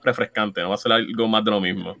algo refrescante, no va a ser algo más de lo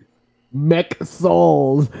mismo. Mech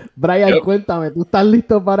Souls. Brian, cuéntame, ¿tú estás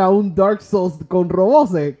listo para un Dark Souls con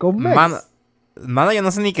robots, con mechs? Mano, yo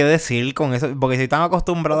no sé ni qué decir con eso, porque si están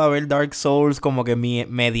acostumbrados a ver Dark Souls como que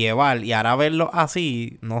medieval y ahora verlo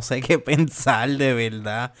así, no sé qué pensar de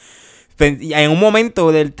verdad. En un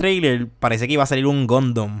momento del trailer parece que iba a salir un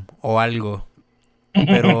Gundam o algo,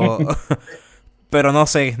 pero no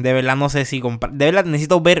sé, de verdad no sé si comprar. De verdad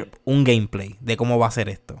necesito ver un gameplay de cómo va a ser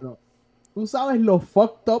esto. No. Tú sabes lo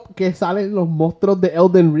fucked up que salen los monstruos de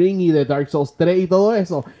Elden Ring y de Dark Souls 3 y todo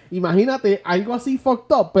eso. Imagínate algo así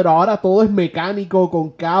fucked up, pero ahora todo es mecánico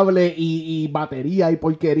con cable y batería y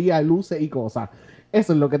porquería, luces y cosas.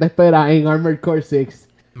 Eso es lo que te espera en Armored Core 6.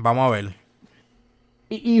 Vamos a ver.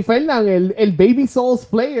 Y Fernán, el Baby Souls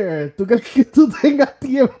player, ¿tú crees que tú tengas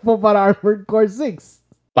tiempo para Armored Core 6?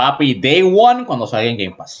 Papi, Day One cuando salga en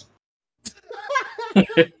Game Pass.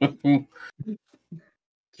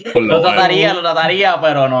 Lo trataría,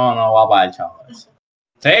 pero no va para el chavo.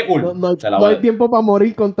 Se ve cool. No hay tiempo para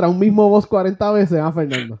morir contra un mismo boss 40 veces,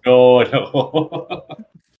 Fernando. No.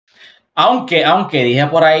 Aunque dije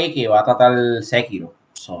por ahí que iba a tratar el Sekiro.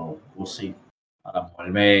 So, we'll see. A lo mejor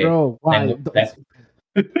me... Bro,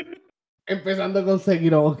 empezando con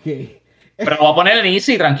Sekiro, ok. Pero lo voy a poner en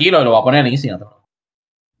easy, tranquilo, lo voy a poner en easy.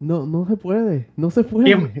 No se puede, no se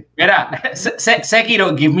puede. Mira,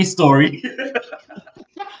 Sekiro, give me story.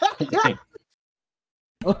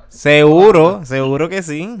 Seguro que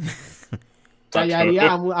sí.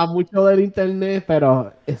 Callaría a mucho del internet,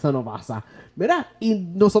 pero eso no pasa. Mira, y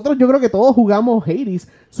nosotros yo creo que todos jugamos Hades.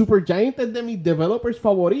 Supergiant es de mis developers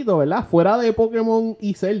favoritos, ¿verdad? Fuera de Pokémon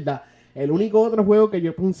y Zelda. El único otro juego que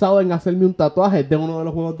yo he pensado en hacerme un tatuaje es de uno de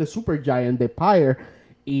los juegos de Supergiant, de Pyre.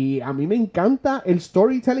 Y a mí me encanta el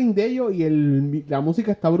storytelling de ellos y la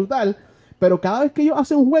música está brutal. Pero cada vez que ellos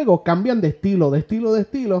hacen un juego, cambian de estilo.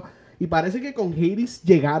 Y parece que con Hades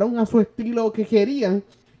llegaron a su estilo que querían.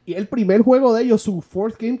 Y el primer juego de ellos, su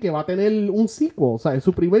fourth game, que va a tener un sequel. O sea,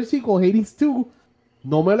 su primer sequel, Hades 2.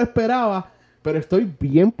 No me lo esperaba. Pero estoy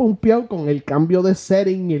bien pompeado con el cambio de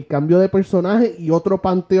setting y el cambio de personaje y otro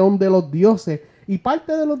panteón de los dioses. Y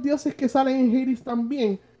parte de los dioses que salen en Hades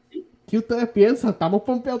también. ¿Qué ustedes piensan? ¿Estamos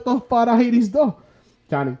pompeados todos para Hades 2?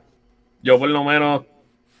 Chani. Yo por lo menos,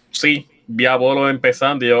 sí. vi a Bolo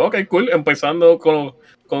empezando y yo, ok, cool, empezando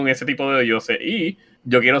con ese tipo de dioses. Y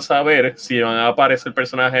yo quiero saber si van a aparecer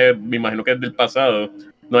personajes, me imagino que es del pasado.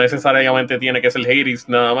 No necesariamente tiene que ser Hades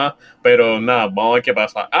nada más, pero nada, vamos a ver qué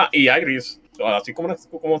pasa. Ah, y Iris, así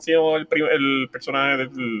como se llama el personaje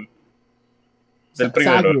del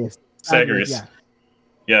primero. Zagreus. Ya.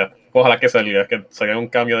 Yeah. Ojalá que salga un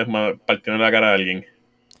cambio partiendo la cara a alguien.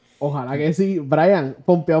 Ojalá que sí. Brian,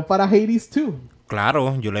 pompeado para Hades 2.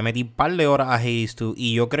 Claro, yo le metí un par de horas a Hades 2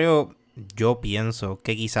 y yo pienso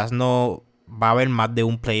que quizás no va a haber más de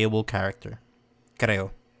un playable character.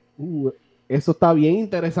 Creo. Eso está bien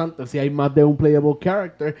interesante si hay más de un playable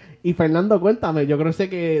character. Y Fernando, cuéntame, yo creo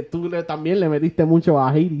que tú también le metiste mucho a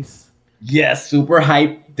Hades. Yes, super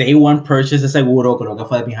hype. Day one purchase de seguro. Creo que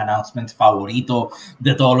fue de mis announcements favoritos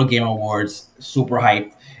de todos los Game Awards. Super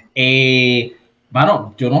hype.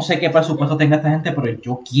 Mano, yo no sé qué presupuesto tenga esta gente, pero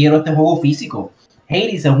yo quiero este juego físico.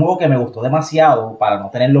 Hades es un juego que me gustó demasiado para no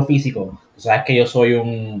tenerlo físico. Tú sabes que yo soy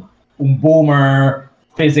un boomer,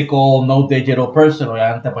 physical, no digital person.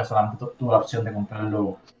 Obviamente, pues solamente tuve la opción de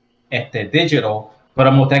comprarlo digital.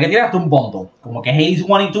 Pero me gustaría que tiraras un bundle. Como que Hades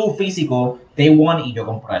 1 y 2 físico, Day 1 y yo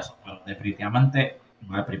compro eso. Pero definitivamente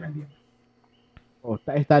no es el primer día.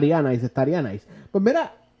 Estaría nice. Pues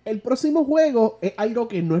mira, el próximo juego es algo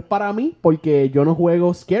que no es para mí, porque yo no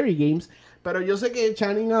juego Scary Games, pero yo sé que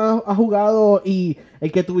Channing ha jugado y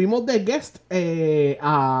el que tuvimos de guest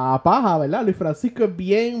a Paja, ¿verdad? Luis Francisco es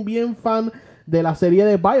bien fan de la serie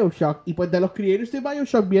de BioShock, y pues de los creators de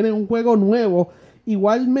BioShock viene un juego nuevo,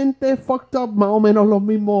 igualmente fucked up, más o menos los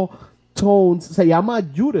mismos tones, se llama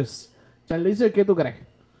Judas. Charlie, ¿qué tú crees?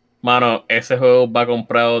 Mano, ese juego va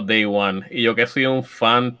comprado Day One. Y yo que soy un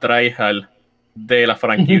fan tryhard de la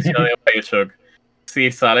franquicia de BioShock,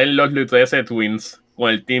 si salen los Lutece Twins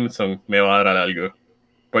con el Team Song, me va a dar algo.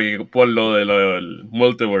 Porque por lo del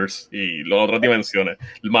multiverse y las otras dimensiones,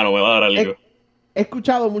 hermano, me va a dar algo. He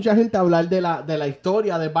escuchado mucha gente hablar de la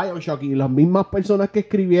historia de BioShock, y las mismas personas que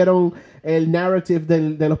escribieron el narrative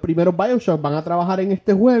de los primeros BioShock van a trabajar en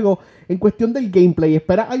este juego. En cuestión del gameplay,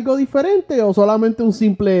 ¿esperas algo diferente o solamente un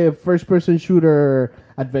simple first person shooter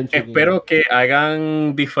adventure? Espero que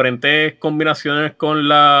hagan diferentes combinaciones con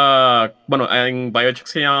la... Bueno, en BioShock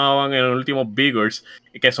se llamaban en el último Vigors,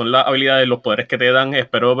 que son las habilidades, los poderes que te dan.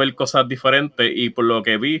 Espero ver cosas diferentes, y por lo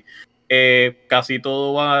que vi, casi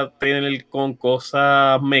todo va a tener con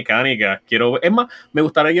cosas mecánicas. Es más, me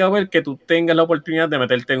gustaría ver que tú tengas la oportunidad de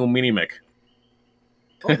meterte en un minimech.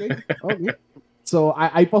 Okay. So,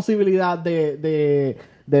 hay posibilidad de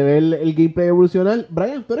ver el gameplay evolucionar.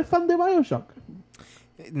 Brian, ¿tú eres fan de BioShock?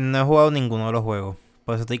 No he jugado ninguno de los juegos.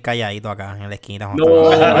 Por eso estoy calladito acá en la esquina.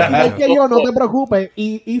 No. Es que yo, no te preocupes.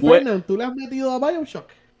 Y Fernan, ¿tú le has metido a BioShock?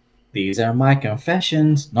 These are my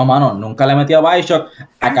confessions. No, mano, nunca le he metido a BioShock.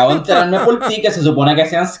 Acabo de enterarme por ti que se supone que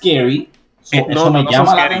sean scary. Eso me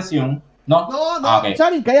llama la atención. No, okay.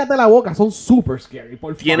 Charin, cállate la boca. Son super scary.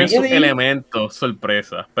 Tienen sus elementos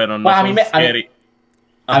sorpresas, pero no son scary.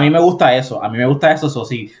 A mí me gusta eso. So,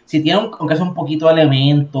 si tiene aunque sea un poquito de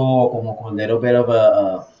elemento, como con little bit of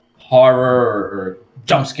a horror or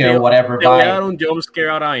jump scare, whatever. Te voy a dar un jump scare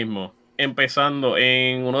ahora mismo. Empezando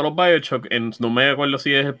en uno de los BioShock, no me acuerdo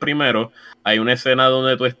si es el primero, hay una escena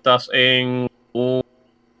donde tú estás en un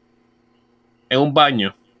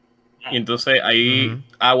baño, y entonces hay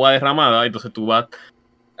agua derramada, entonces tú vas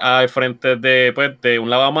al frente de un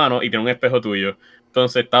lavamanos y tiene un espejo tuyo.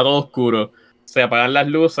 Entonces está todo oscuro, se apagan las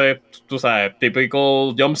luces, tú sabes,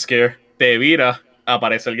 typical jump scare, te viras,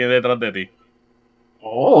 aparece alguien detrás de ti.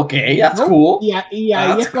 Oh, ok, that's cool. Y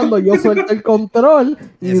ahí es cuando yo suelto el control.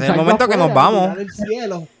 Y es el momento que nos vamos. Es el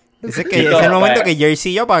momento que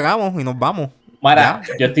Jersey y yo pagamos y nos vamos. Mira,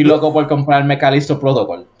 yo estoy loco por comprarme Callisto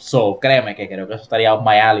Protocol. So, créeme que creo que eso estaría on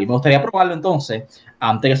my alley. Me gustaría probarlo entonces,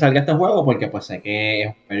 antes que salga este juego, porque pues sé que es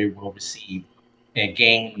un very well received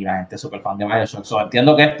game y la gente es súper fan de BioShock. So,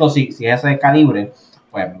 entiendo que esto, si es ese calibre,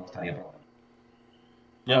 pues me gustaría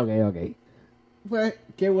probarlo. Ok. Pues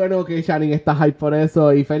qué bueno que Channing está hype por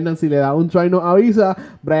eso, y Fernan, si le da un try nos avisa.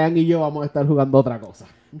 Brian y yo vamos a estar jugando otra cosa.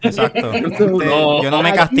 Exacto. Yo no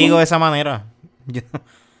me castigo de esa manera.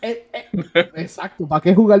 Exacto, ¿para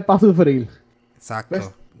qué jugar para sufrir? Exacto.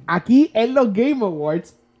 Pues, aquí en los Game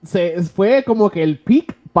Awards fue como que el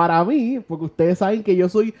peak para mí, porque ustedes saben que yo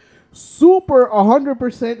soy super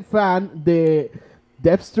 100% fan de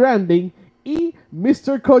Death Stranding, y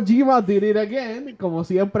Mr. Kojima did it again, como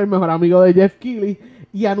siempre el mejor amigo de Jeff Keighley,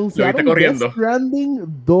 y anunciaron Death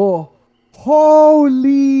Stranding 2.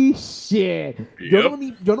 Holy shit.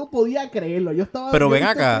 Yep. Yo no podía creerlo. Pero yo ven he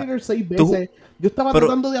visto acá, el trailer 6 tú- veces. Yo estaba pero-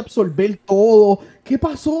 tratando de absorber todo. ¿Qué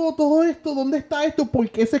pasó? Todo esto. ¿Dónde está esto? ¿Por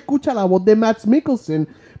qué se escucha la voz de Mads Mikkelsen?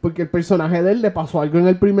 Porque el personaje de él le pasó algo en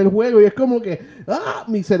el primer juego y es como que,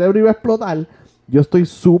 mi cerebro iba a explotar. Yo estoy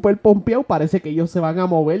súper pompeado. Parece que ellos se van a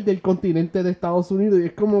mover del continente de Estados Unidos y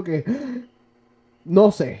es como que, no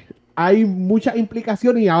sé. Hay muchas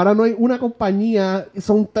implicaciones y ahora no hay una compañía,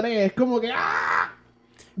 son tres. Es como que, ¡ah!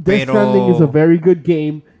 Death Stranding is a pero... very good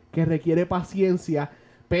game que requiere paciencia,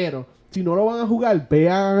 pero si no lo van a jugar,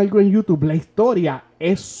 vean algo en YouTube. La historia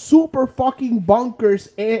es super fucking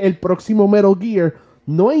bonkers. El próximo Metal Gear,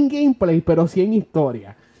 no en gameplay, pero sí en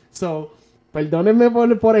historia. So, perdónenme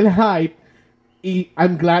por el hype. Y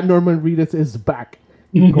I'm glad Norman Reedus is back.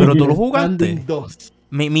 Pero tú lo Death jugaste. Stranding 2.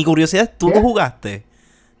 Mi curiosidad es, ¿tú ¿Qué? lo jugaste?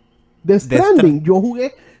 Death Death Stranding, yo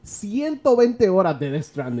jugué 120 horas de Death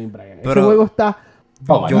Stranding, Brian. Ese Pero- juego está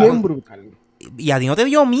Oh my bien God. brutal. Y a ti no te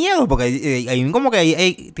dio miedo, porque ahí como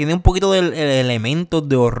que tiene un poquito de elementos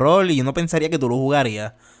de horror y yo no pensaría que tú lo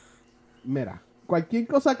jugarías. Mira, cualquier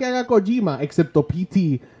cosa que haga Kojima, excepto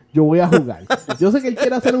PT, yo voy a jugar. Yo sé que él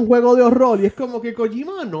quiere hacer un juego de horror y es como que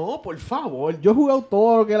Kojima, no, por favor. Yo he jugado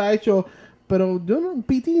todo lo que él ha hecho, pero yo no,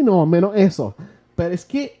 PT no, menos eso. Pero es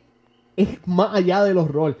que es más allá del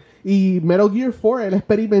horror. Y Metal Gear 4, él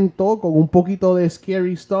experimentó con un poquito de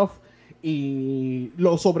scary stuff y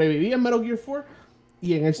lo sobreviví en Metal Gear 4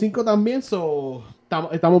 y en el 5 también, so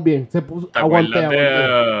estamos bien. Se puso, ¿Te aguanté.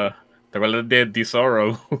 ¿Te acuerdas de The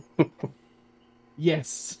Sorrow?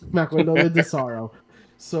 Yes, me acuerdo de The Sorrow.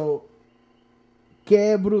 So,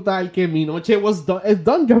 qué brutal que mi noche was done. Es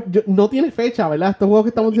done. No tiene fecha, ¿verdad? Estos juegos que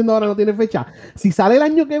estamos haciendo ahora no tienen fecha. Si sale el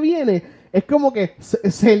año que viene, es como que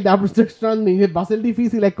Zelda Breath of Stranding va a ser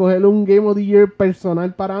difícil escoger un Game of the Year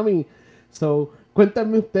personal para mí. So,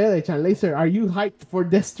 cuéntame ustedes, Chan Laser, are you hyped for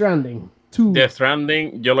Death Stranding 2? Death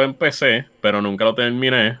Stranding yo lo empecé, pero nunca lo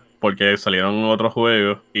terminé porque salieron otros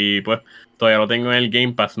juegos y pues todavía lo tengo en el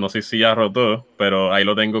Game Pass. No sé si ya rotó, pero ahí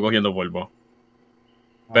lo tengo cogiendo polvo.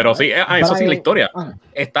 Pero sí, eso sí, la historia.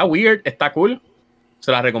 Está weird, está cool.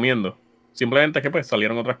 Se la recomiendo. Simplemente es que pues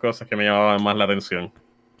salieron otras cosas que me llamaban más la atención.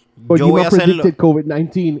 Yo voy Kojima a hacerlo. predicted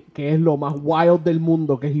COVID-19, que es lo más wild del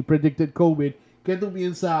mundo, que he predicted COVID. ¿Qué tú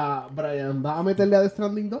piensas, Brian? ¿Vas a meterle a Death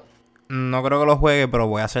Stranding 2? No creo que lo juegue, pero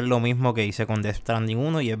voy a hacer lo mismo que hice con Death Stranding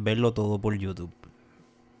 1 y es verlo todo por YouTube.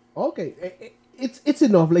 Ok, it's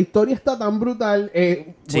enough. La historia está tan brutal. Sí,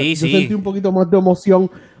 Yo sí. sentí un poquito más de emoción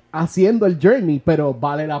haciendo el journey, pero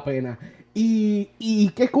vale la pena. Y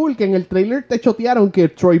qué cool que en el trailer te chotearon que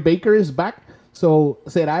Troy Baker is back. So,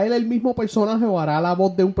 ¿será él el mismo personaje o hará la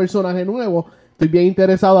voz de un personaje nuevo? Estoy bien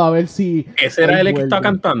interesado a ver si... ¿Ese era él el que estaba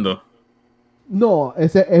vuelve. cantando? No,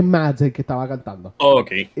 ese es Mads el que estaba cantando.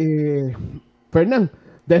 Ok. Fernán,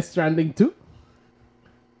 Death Stranding 2.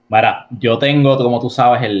 Mira, yo tengo, como tú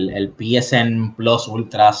sabes, el PSN Plus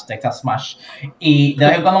Ultras Texas Smash. Y de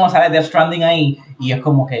vez en cuando me sale Death Stranding ahí. Y es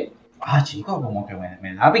como que, chico, como que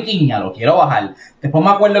me da piquiña, lo quiero bajar. Después me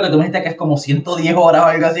acuerdo que tú me dijiste que es como 110 horas o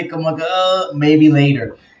algo así, como que, maybe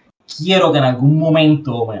later. Quiero que en algún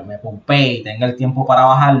momento me pompee y tenga el tiempo para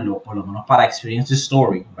bajarlo, por lo menos para experience the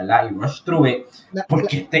story, ¿verdad? Y rush through it.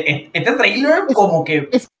 Porque este trailer, como que.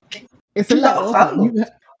 Esa es la cosa.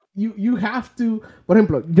 You have to. Por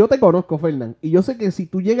ejemplo, yo te conozco, Fernán, y yo sé que si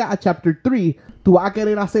tú llegas a Chapter 3, tú vas a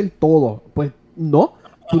querer hacer todo. Pues no,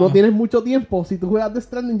 tú no tienes mucho tiempo. Si tú juegas The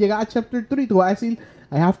Stranding, llegas a Chapter 3, tú vas a decir,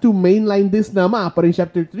 I have to mainline this nada más. Pero en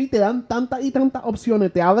Chapter 3 te dan tantas y tantas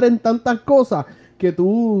opciones, te abren tantas cosas que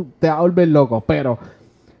tú te vas a volver loco. Pero,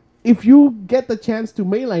 if you get the chance to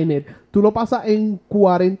mainline it, tú lo pasas en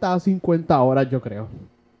 40 a 50 horas, yo creo.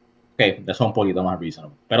 Ok, eso es un poquito más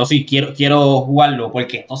reasonable. Pero sí, quiero jugarlo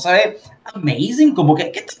porque esto se ve amazing. Como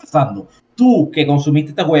que, ¿qué está pasando? Tú que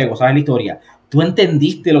consumiste este juego, sabes la historia, tú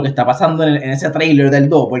entendiste lo que está pasando en ese trailer del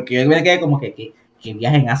 2, porque yo me quedé como que ¿qué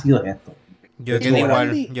viaje en ácido es esto? Yo quedé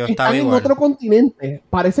igual, yo estaba están igual. en otro continente.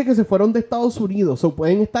 Parece que se fueron de Estados Unidos. O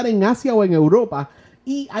pueden estar en Asia o en Europa.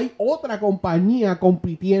 Y hay otra compañía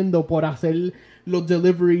compitiendo por hacer los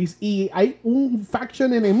deliveries. Y hay un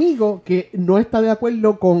faction enemigo que no está de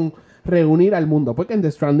acuerdo con reunir al mundo. Porque en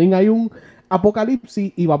The Stranding hay un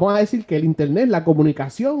apocalipsis. Y vamos a decir que el internet, la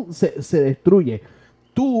comunicación se destruye.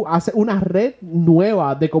 Tú haces una red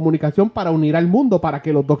nueva de comunicación para unir al mundo, para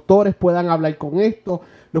que los doctores puedan hablar con esto,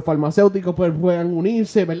 los farmacéuticos puedan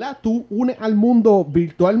unirse, ¿verdad? Tú unes al mundo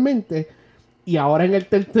virtualmente y ahora en el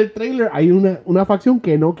tercer trailer hay una facción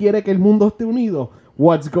que no quiere que el mundo esté unido.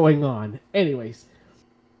 What's going on? Anyways,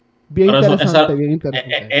 Bien Pero interesante, bien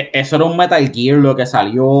interesante. eso era un Metal Gear lo que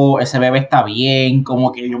salió. Ese bebé está bien.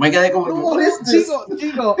 Como que yo me quedé como, No, what is this?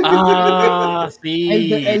 chico. Ah, sí.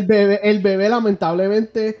 El bebé,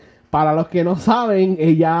 lamentablemente, para los que no saben,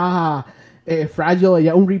 ella fragile,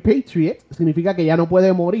 ella es un repatriate, significa que ella no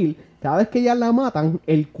puede morir. Cada vez que ella la matan,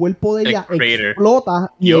 el cuerpo de El ella crater.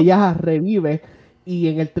 explota y Yup. ella revive. Y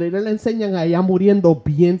en el trailer le enseñan a ella muriendo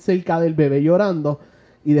bien cerca del bebé llorando.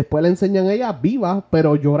 Y después le enseñan a ella viva,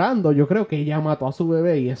 pero llorando. Yo creo que ella mató a su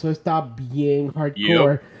bebé y eso está bien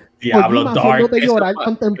hardcore. Diablo Kojima Dark. haciéndote llorar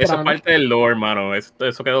tan Eso es temprano. parte del lore, mano.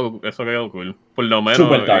 Eso quedó cool. Por lo menos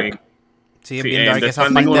Super dark. Sí, es sí, bien en dark Death esa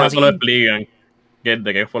Stranding parte uno eso lo así. explican.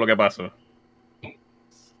 De qué fue lo que pasó.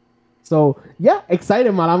 So, yeah,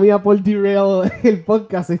 excited, mala mía por derail el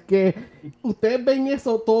podcast. Es que ustedes ven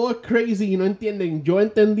eso, todo es crazy y no entienden. Yo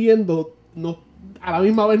entendiendo, no, a la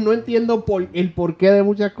misma vez no entiendo el porqué de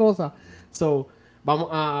muchas cosas. So, vamos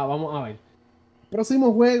a ver.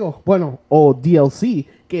 Próximo juego, bueno, o DLC,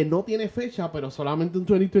 que no tiene fecha, pero solamente en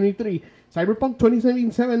 2023. Cyberpunk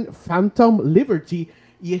 2077 Phantom Liberty.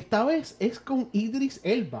 Y esta vez es con Idris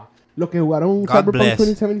Elba. Los que jugaron God Cyberpunk bless.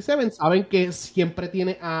 2077 saben que siempre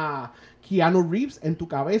tiene a Keanu Reeves en tu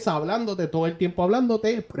cabeza hablándote, todo el tiempo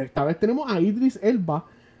hablándote. Pero esta vez tenemos a Idris Elba.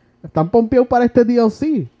 Están pompeados para este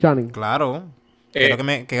DLC, Channing. Claro.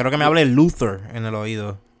 Eh, Quiero que me hable Luther en el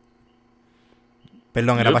oído.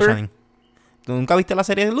 Perdón, era para ¿Luther? Channing. ¿Tú nunca viste la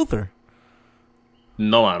serie de Luther?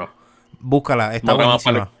 No, mano. Búscala, está Otra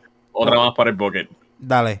buenísima. otra más para el bucket.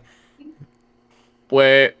 Dale.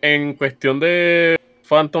 Pues en cuestión de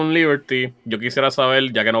Phantom Liberty, yo quisiera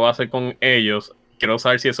saber, ya que no va a ser con ellos, quiero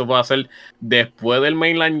saber si eso va a ser después del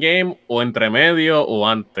mainline game o entre medio o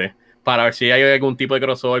antes, para ver si hay algún tipo de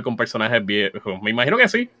crossover con personajes viejos. Me imagino que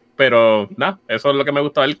sí, pero nada, eso es lo que me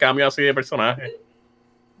gusta del cambio así de personaje.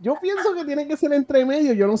 Yo pienso que tiene que ser entre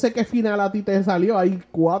medio. Yo no sé qué final a ti te salió. Hay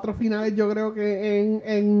 4 finales, yo creo que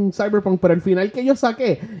en Cyberpunk. Pero el final que yo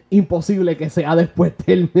saqué, imposible que sea después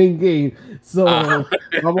del main game. So,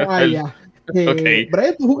 vamos allá. Ok.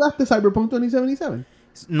 Brett, ¿tú jugaste Cyberpunk 2077?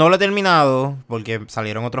 No lo he terminado porque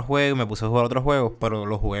salieron otros juegos y me puse a jugar otros juegos, pero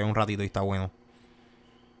lo jugué un ratito y está bueno.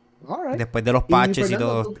 Alright. Después de los Y patches y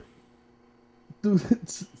Fernando, todo.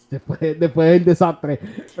 después del desastre.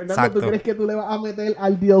 Fernando, Exacto. ¿tú crees que tú le vas a meter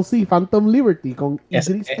al DLC Phantom Liberty con Es-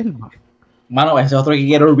 Idris Elba? Mano, ese es otro que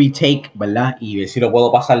quiero retake, ¿verdad? Y ver si lo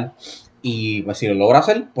puedo pasar. Y pues si lo logro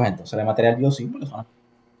hacer, pues entonces le meteré al DLC. Porque suena.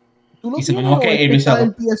 ¿Tú lo Y tienes supongo o que es que el está visado.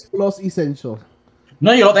 en PS Plus Essential?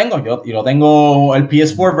 No, yo lo tengo. Yo lo tengo el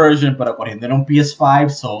PS4 version, pero corriendo en un PS5,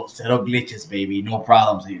 so zero glitches, baby. No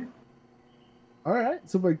problems here. Alright,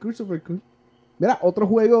 super cool, super cool. Mira, otro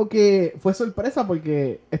juego que fue sorpresa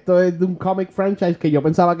porque esto es de un comic franchise que yo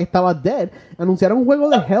pensaba que estaba dead. Anunciaron un juego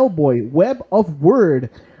de Hellboy, Web of Word.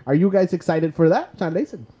 Are you guys excited for that? Sean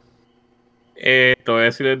Layson? Te voy a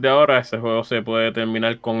decir desde ahora, ese juego se puede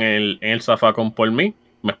terminar con en el zafacón por mí.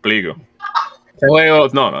 Me explico. Ese juego,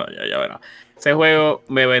 no, ya verá. Ese juego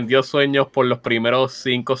me vendió sueños por los primeros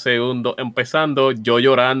 5 segundos, empezando yo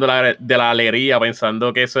llorando de la alegría,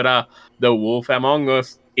 pensando que eso era The Wolf Among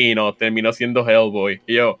Us, y no, terminó siendo Hellboy.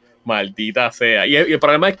 Y yo, maldita sea. Y el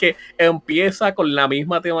problema es que empieza con la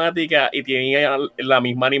misma temática y tiene la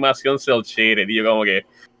misma animación cel shaded. Y yo como que,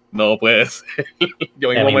 no puede ser. Yo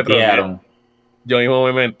Te mismo me troleé. mintieron. Yo mismo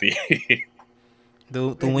me mentí.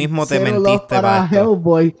 Tú mismo te Zero love mentiste para para esto.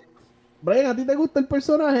 Hellboy. Brian, ¿a ti te gusta el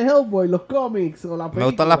personaje Hellboy, los cómics o la película? Me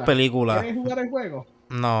gustan las películas. ¿Quieres jugar el juego?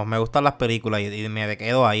 No, me gustan las películas y me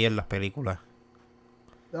quedo ahí en las películas.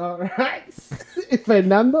 Alright.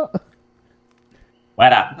 Fernando.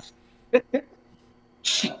 Bueno,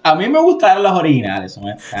 a mí me gustaron las originales, son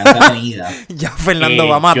entretenidas. Ya Fernando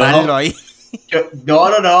va a matarlo ahí. No,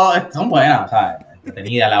 son buenas, ¿sabes?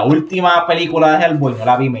 Entretenidas. La última película de Hellboy no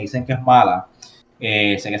la vi, me dicen que es mala.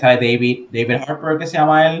 Sé que sale David Harper, que se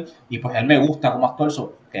llama él, y pues él me gusta como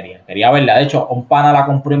actor, quería verla. De hecho, un pana la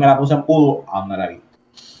compré y me la puse en pudo, aún no la vi.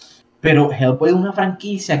 Pero Hellboy es una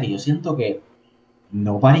franquicia que yo siento que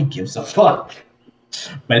nobody gives a fuck.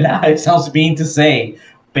 ¿Verdad? It sounds mean to say.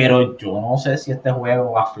 Pero yo no sé si este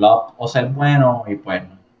juego va a flop o ser bueno, y pues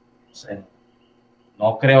no sé.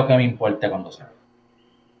 No creo que me importe cuando sea.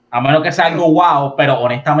 A menos que sea algo wow, pero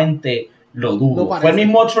honestamente lo dudo. No fue el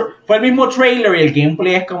parece. mismo trailer y el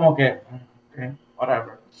gameplay es como que, okay,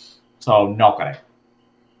 whatever. So, no creo.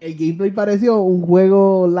 El gameplay pareció un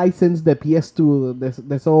juego license de PS2,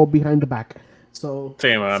 de eso behind the back. So,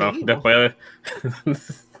 Sí, mano. seguimos. Después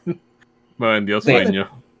me vendió sueño.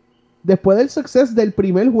 Después del suceso del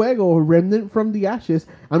primer juego, Remnant from the Ashes,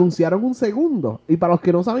 anunciaron un segundo. Y para los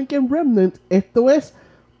que no saben qué es Remnant, esto es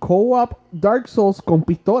co-op Dark Souls con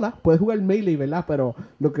pistola. Puedes jugar melee, ¿verdad? Pero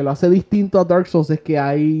lo que lo hace distinto a Dark Souls es que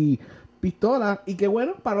hay pistola. Y que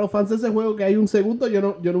bueno, para los fans de ese juego que hay un segundo.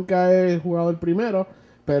 Yo nunca he jugado el primero,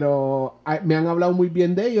 pero me han hablado muy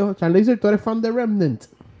bien de ellos. Charlaser, ¿tú eres fan de Remnant?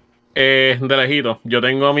 De lejito. Yo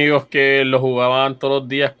tengo amigos que lo jugaban todos los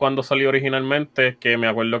días cuando salió originalmente, que me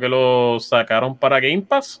acuerdo que lo sacaron para Game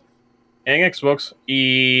Pass en Xbox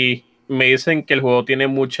y me dicen que el juego tiene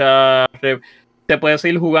se puede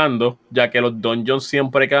seguir jugando, ya que los dungeons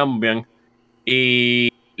siempre cambian y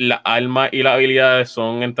las armas y las habilidades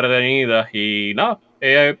son entretenidas y nada,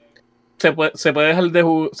 se puede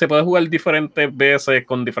se puede jugar diferentes veces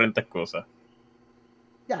con diferentes cosas.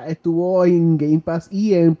 Ya estuvo en Game Pass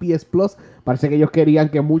y en PS Plus. Parece que ellos querían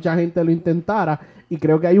que mucha gente lo intentara. Y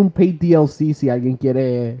creo que hay un paid DLC si alguien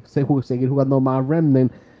quiere seguir jugando más Remnant.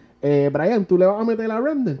 Brian, ¿tú le vas a meter a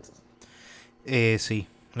Remnant? Sí,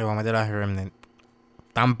 le voy a meter a Remnant.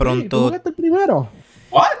 Tan Sí, ¿tú pronto. jugaste el primero?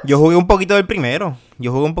 ¿What? Yo jugué un poquito del primero.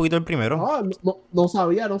 Ah, no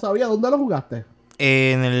sabía. ¿Dónde lo jugaste?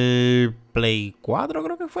 En el Play 4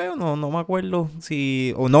 creo que fue, no me acuerdo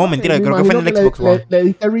si... O no, mentira, Me creo que fue en el imagino Xbox One. ¿Le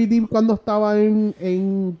diste redeem cuando estaba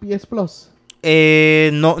en PS Plus?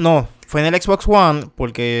 No, fue en el Xbox One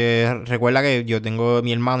porque recuerda que yo tengo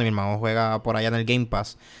mi hermano juega por allá en el Game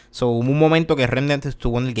Pass. So, hubo un momento que Remnant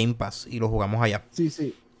estuvo en el Game Pass y lo jugamos allá.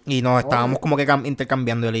 Sí. Y nos estábamos como que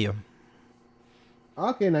intercambiando él y yo.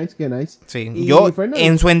 Ah, qué nice. Sí, Y, yo Fernando,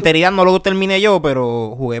 en su enteridad no lo terminé yo,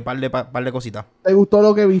 pero jugué par de cositas. ¿Te gustó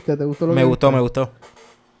lo que viste? Me gustó.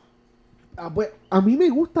 Ah, pues, a mí me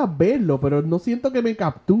gusta verlo, pero no siento que me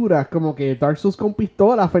capturas como que Dark Souls con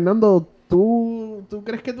pistola. Fernando, ¿tú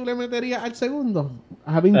crees que tú le meterías al segundo?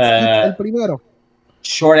 Having skipped el primero.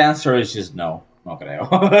 Short answer is just no. No creo.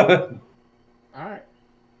 Alright.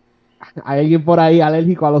 Hay alguien por ahí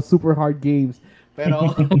alérgico a los super hard games.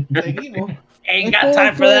 Pero seguimos. Ain't got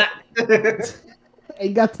time for that.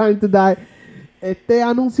 Ain't got time to die. Este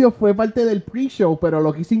anuncio fue parte del pre-show, pero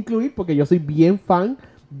lo quise incluir porque yo soy bien fan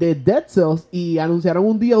de Dead Cells y anunciaron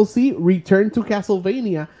un DLC, Return to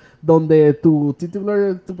Castlevania, donde tu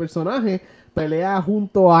personaje pelea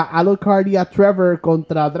junto a Alucard y a Trevor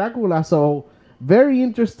contra Drácula. So, very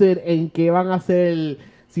interested en qué van a hacer,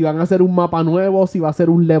 si van a hacer un mapa nuevo, si va a ser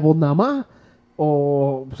un level nada más,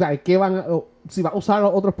 o sea, si va a usar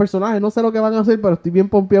otros personajes, no sé lo que van a hacer, pero estoy bien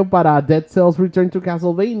pompeado para Dead Cells Return to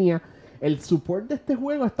Castlevania. El support de este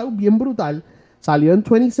juego ha estado bien brutal. Salió en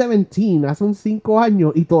 2017, hace 5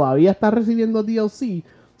 años, y todavía está recibiendo DLC.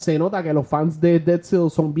 Se nota que los fans de Dead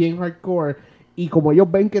Cells son bien hardcore. Y como ellos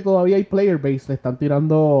ven que todavía hay player base,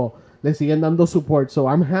 le siguen dando support. So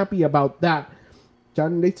I'm happy about that.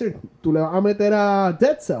 John Laser, ¿tú le vas a meter a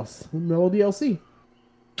Dead Cells un nuevo DLC?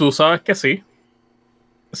 Tú sabes que sí.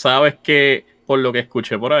 Sabes que, por lo que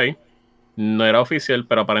escuché por ahí, no era oficial,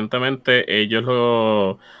 pero aparentemente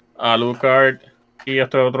Alucard y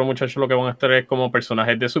este otro muchacho lo que van a estar es como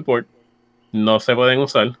personajes de support. No se pueden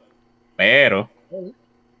usar, pero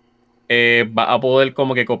va a poder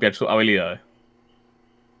como que copiar sus habilidades.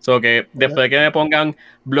 So que después de que me pongan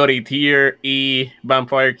Bloody Tear y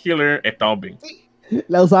Vampire Killer, estamos bien.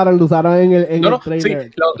 Lo usaron en el trailer.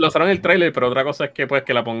 Sí, lo usaron en el trailer, pero otra cosa es que pues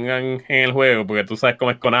que la pongan en el juego, porque tú sabes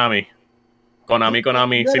cómo es Konami. Konami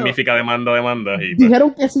Bueno, significa demanda. Y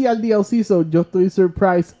dijeron que sí al DLC, so yo estoy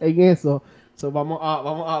surprised en eso. So vamos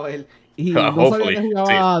a ver. Y no sabía que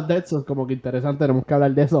jugaba Dead Cells, como que interesante, tenemos que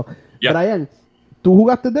hablar de eso. Yeah. Brian, ¿tú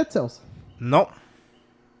jugaste Dead Cells? No.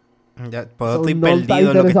 Ya, pues So, estoy no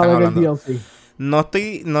perdido en lo que están en el hablando. DLC. No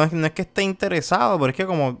es que esté interesado, pero es que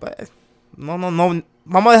como... No.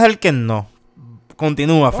 Vamos a dejar que no.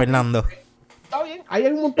 Continúa, Okay. Fernando. Está bien, hay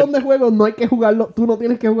un montón de juegos, no hay que jugarlos, tú no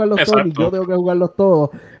tienes que jugarlos todos, ni yo tengo que jugarlos todos.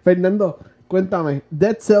 Fernando, cuéntame,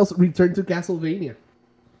 Dead Cells Return to Castlevania.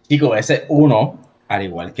 Chico, ese uno, al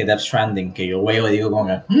igual que Death Stranding, que yo veo y digo como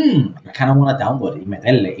que, I kind of wanna download y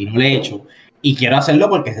meterle, y no lo he hecho. Y quiero hacerlo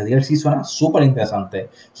porque ese DLC suena súper interesante,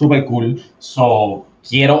 súper cool. So,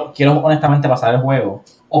 quiero honestamente pasar el juego,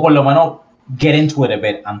 o por lo menos get into it a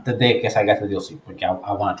bit antes de que salga este DLC, porque I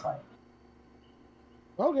wanna try.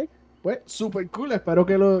 Ok, pues super cool, espero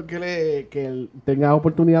que tenga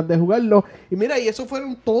oportunidad de jugarlo. Y mira, y esos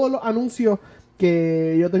fueron todos los anuncios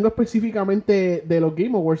que yo tengo específicamente de los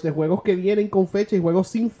Game Awards, de juegos que vienen con fecha y juegos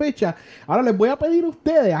sin fecha. Ahora les voy a pedir a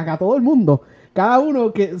ustedes, acá a todo el mundo, cada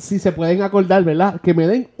uno que si se pueden acordar, ¿verdad? Que me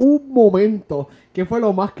den un momento, que fue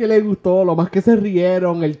lo más que les gustó, lo más que se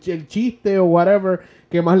rieron, el chiste o whatever,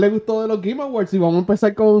 que más les gustó de los Game Awards. Y vamos a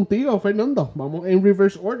empezar contigo, Fernando. Vamos en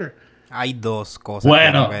reverse order. Hay dos cosas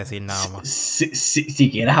que tengo que decir nada más.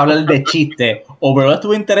 Si quieres hablar de chiste, Overall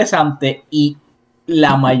estuvo interesante y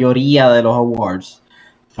la mayoría de los awards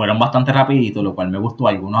fueron bastante rapiditos, lo cual me gustó.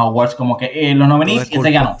 Algunos awards como que los nominees y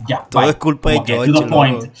se ganó. Ya, todo bye. es culpa Como de que George, to the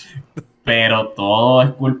point. loco. Pero todo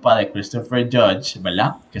es culpa de Christopher Judge,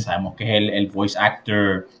 ¿verdad? Que sabemos que es el voice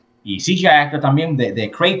actor y CGI actor también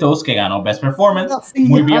de Kratos, que ganó Best Performance.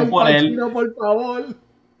 Muy bien por él. Pacino, por favor.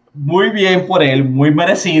 Muy bien por él, muy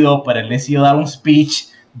merecido, pero él decidió dar un speech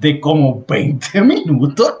de como 20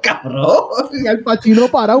 minutos, cabrón. Y Al Pacino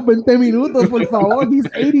parado 20 minutos, por favor. He's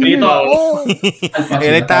 80 Y years todo. old. Al Pacino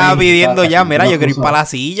Él está estaba viejito, pidiendo Al ya, Pacino mira, se yo nos quiero ir puso- para la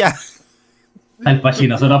silla. Al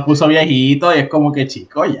Pacino se nos puso viejito y es como que,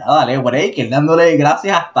 chico, ya dale break, él dándole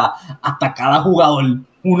gracias hasta cada jugador,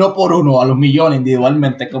 uno por uno, a los millones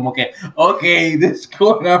individualmente, como que, ok, this is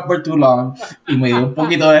going on for too long. Y me dio un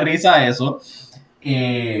poquito de risa eso.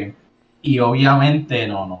 Y obviamente,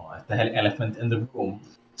 este es el elephant in the room.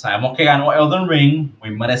 Sabemos que ganó Elden Ring, muy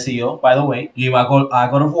merecido, by the way. Yo iba a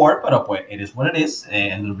God of War, pero pues, it is what it is.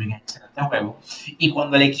 Elden Ring es excelente juego. Y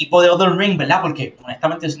cuando el equipo de Elden Ring, ¿verdad? Porque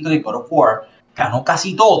honestamente yo siento que God of War ganó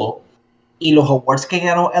casi todo. Y los awards que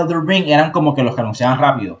ganó Elden Ring eran como que los que anunciaban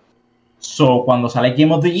rápido. So, cuando sale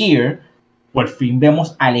Game of the Year, por fin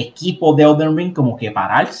vemos al equipo de Elden Ring como que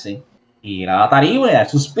pararse y ir a la tarima y dar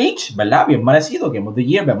su speech, ¿verdad? Bien merecido, Game of the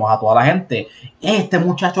Year, vemos a toda la gente, este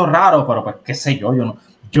muchacho raro, pero pues qué sé yo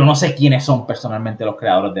no sé quiénes son personalmente los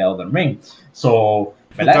creadores de Elden Ring. So,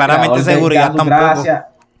 ¿verdad? Claramente seguridad tampoco. Gracias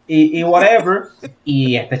y whatever.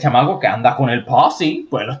 Y este chamaco que anda con el posse,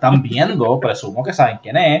 pues lo están viendo, presumo que saben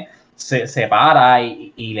quién es, se para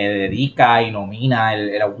y le dedica y nomina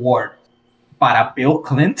el award para Bill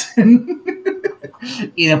Clinton.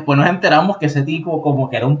 Y después nos enteramos que ese tipo como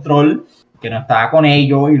que era un troll, que no estaba con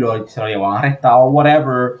ellos y se lo llevaban arrestado o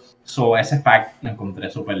whatever. So ese fact lo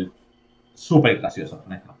encontré súper gracioso,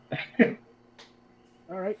 honestamente.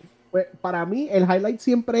 Alright. Pues para mí, el highlight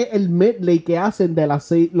siempre es el medley que hacen de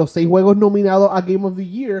los 6 juegos nominados a Game of the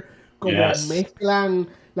Year. Como Yes. mezclan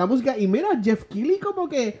la música. Y mira, Jeff Keighley como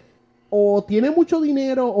que o tiene mucho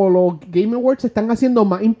dinero o los Game Awards se están haciendo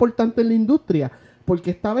más importantes en la industria.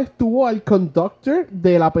 Porque esta vez tuvo al conductor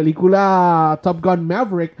de la película Top Gun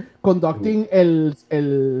Maverick conducting el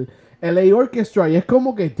LA Orchestra. Y es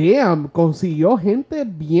como que, damn, consiguió gente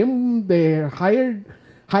bien de high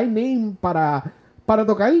name para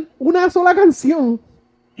tocar una sola canción.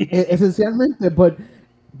 Esencialmente, but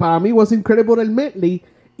para mí was incredible el medley.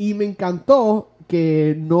 Y me encantó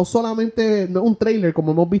que no solamente, no un trailer,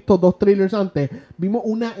 como hemos visto 2 trailers antes, vimos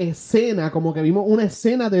una escena, como que vimos una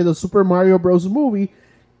escena de The Super Mario Bros. Movie,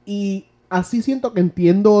 y así siento que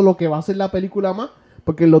entiendo lo que va a ser la película más,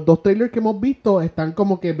 porque los 2 trailers que hemos visto están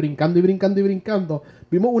como que brincando y brincando y brincando.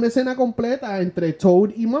 Vimos una escena completa entre Toad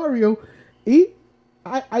y Mario, y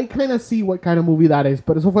I kind of see what kind of movie that is,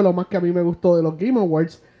 pero eso fue lo más que a mí me gustó de los Game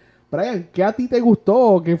Awards. Brian, ¿qué a ti te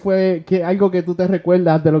gustó? ¿Qué fue algo que tú te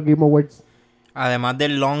recuerdas de los Game Awards? Además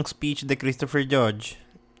del long speech de Christopher Judge,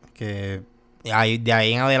 que de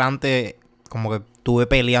ahí en adelante como que estuve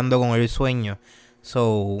peleando con el sueño.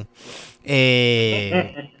 So,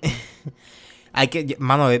 hay que,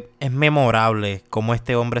 mano, es memorable cómo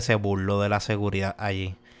este hombre se burló de la seguridad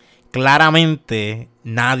allí. Claramente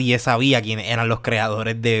nadie sabía quiénes eran los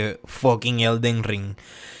creadores de fucking Elden Ring.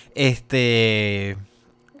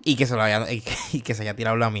 Y que se haya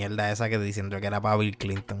tirado la mierda esa que diciendo que era para Bill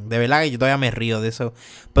Clinton. De verdad que yo todavía me río de eso.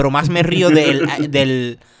 Pero más me río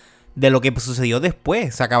de lo que sucedió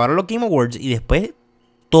después. Se acabaron los Game Awards y después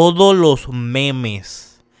todos los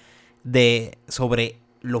memes sobre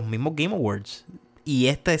los mismos Game Awards. Y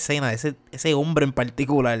esta escena, ese hombre en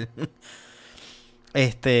particular.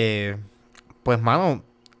 Pues mano,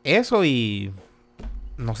 eso y...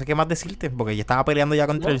 No sé qué más decirte, porque ya estaba peleando ya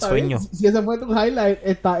contra el sueño. Si ese fue tu highlight,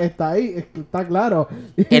 está ahí, está claro.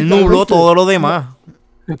 Él nubló todo lo demás.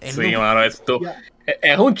 Sí, mano, esto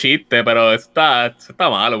es un chiste, pero está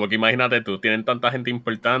malo, porque imagínate tú, tienen tanta gente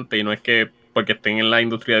importante y no es que porque estén en la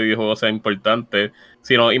industria de videojuegos sea importante,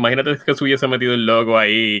 sino imagínate que se hubiese metido el logo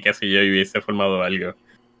ahí y qué sé yo, y hubiese formado algo.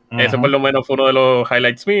 Ese por lo menos fue uno de los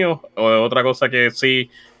highlights míos. O otra cosa que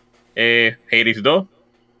sí, Hades 2,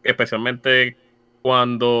 especialmente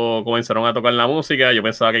cuando comenzaron a tocar la música, yo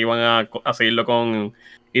pensaba que iban a seguirlo con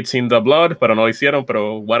It's in the Blood, pero no lo hicieron,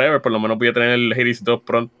 pero whatever, por lo menos voy a tener el Hades 2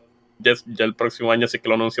 pronto, ya el próximo año, así que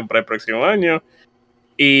lo anuncian para el próximo año.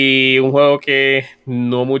 Y un juego que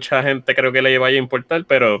no mucha gente creo que le vaya a importar,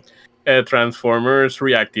 pero Transformers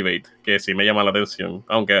Reactivate, que sí me llama la atención,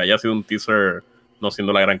 aunque haya sido un teaser no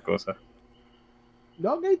siendo la gran cosa.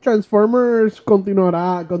 Ok, Transformers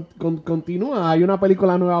continúa. Hay una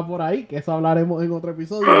película nueva por ahí, que eso hablaremos en otro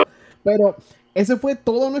episodio. Pero ese fue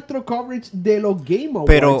todo nuestro coverage de los Game Awards.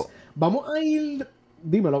 Pero vamos a ir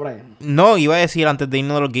Dímelo, Brian. No, iba a decir antes de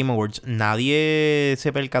irnos de los Game Awards, nadie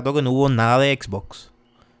se percató que no hubo nada de Xbox.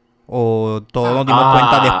 O todos nos dimos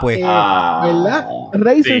cuenta después. ¿Verdad?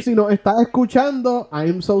 Razer, Sí. si nos estás escuchando,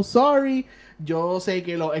 I'm so sorry. Yo sé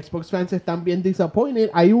que los Xbox fans están bien disappointed.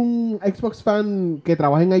 Hay un Xbox fan que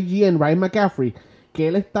trabaja en IGN, Ryan McCaffrey, que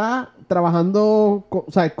él está trabajando, o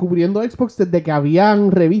sea, cubriendo Xbox desde que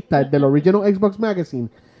habían revistas del Original Xbox Magazine.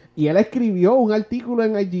 Y él escribió un artículo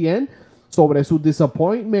en IGN sobre su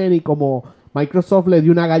disappointment y como Microsoft le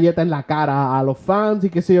dio una galleta en la cara a los fans y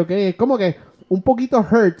qué sé yo qué. Es como que un poquito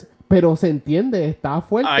hurt, pero se entiende, está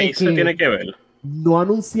fuerte. Ahí se tiene que ver. No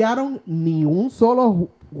anunciaron ni un solo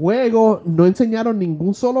juego, no enseñaron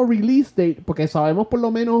ningún solo release date, porque sabemos por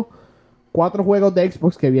lo menos 4 juegos de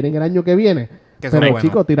Xbox que vienen el año que viene. Que son Pero buenos.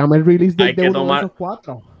 chicos, tirame el release Hay date que de uno de tomar- esos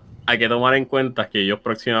 4. Hay que tomar en cuenta que ellos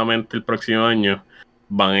próximamente, el próximo año,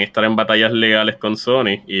 van a estar en batallas legales con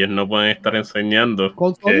Sony y ellos no pueden estar enseñando.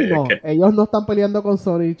 Con Sony que- no, que- ellos no están peleando con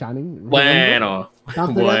Sony, Channing. Bueno,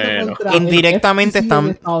 Están peleando bueno. contra el Indirectamente FTC están-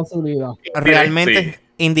 en Estados Unidos. Realmente, Sí,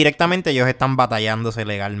 indirectamente ellos están batallándose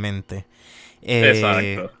legalmente.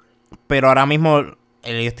 exacto. Pero ahora mismo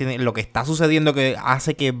ellos tienen, lo que está sucediendo que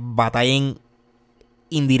hace que batallen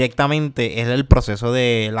indirectamente es el proceso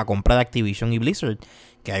de la compra de Activision y Blizzard.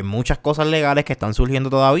 Que hay muchas cosas legales que están surgiendo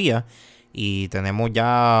todavía y tenemos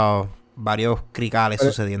ya varios cricales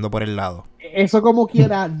sucediendo por el lado. Eso como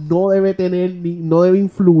quiera no debe tener no debe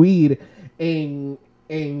influir en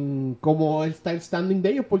cómo está el standing de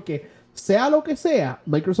ellos, porque sea lo que sea,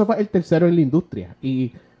 Microsoft es el tercero en la industria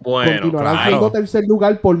y Bueno, continuará claro. siendo tercer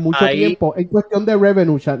lugar por mucho Ahí- tiempo. En cuestión de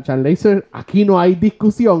revenue, Chan Laser, aquí no hay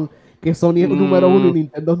discusión que Sony es número 1 y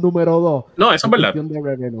Nintendo es número 2. no, eso es verdad. En cuestión de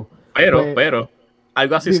revenue. Pero, Pues,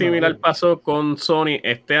 algo así dímelo, similar dímelo. pasó con Sony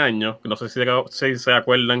este año. No sé si se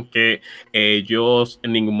acuerdan que ellos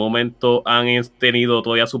en ningún momento han tenido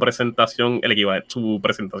todavía su presentación, su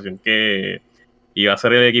presentación que iba a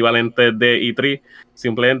ser el equivalente de E3,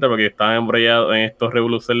 simplemente porque estaban embrollados en estos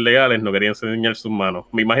revoluciones legales, no querían enseñar sus manos.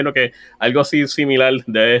 Me imagino que algo así similar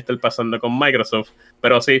debe estar pasando con Microsoft,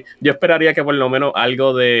 pero sí, yo esperaría que por lo menos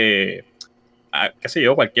algo de, qué sé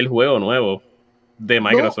yo, cualquier juego nuevo de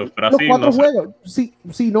Microsoft, No, pero los así 4 no sé. juegos,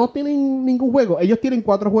 si no tienen ningún juego, ellos tienen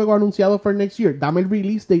 4 juegos anunciados for next year. Dame el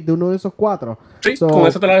release date de uno de esos 4. Sí, con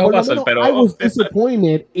eso te la dejo por lo pasar, menos, pero I was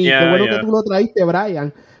disappointed y Yeah, qué bueno yeah. que tú lo traíste,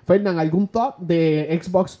 Brian. Fernán, ¿algún top de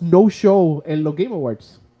Xbox no show en los Game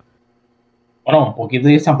Awards? Bueno, un poquito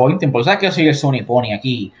de disappointing, porque sabes que yo soy el Sony Pony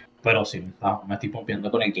aquí, pero sí, me estoy pompeando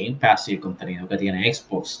con el Game Pass y el contenido que tiene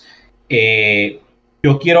Xbox.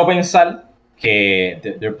 Yo quiero pensar que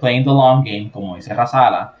they're playing the long game, como dice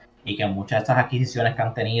Razala, y que muchas de estas adquisiciones que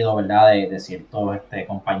han tenido, ¿verdad? De ciertas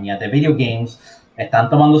compañías de video games, están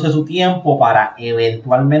tomándose su tiempo para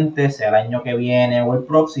eventualmente, sea el año que viene o el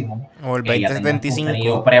próximo, O el que ya tengan 2075.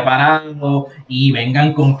 contenido preparado y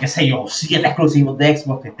vengan con, qué sé yo, 7 exclusivos de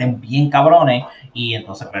Xbox que estén bien cabrones y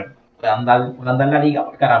entonces pues, puedan dar la liga,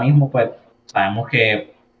 porque ahora mismo pues sabemos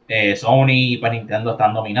que Sony y pues, Nintendo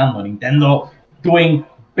están dominando. Nintendo doing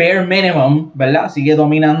bare minimum, ¿verdad? Sigue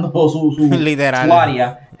dominando su Literal.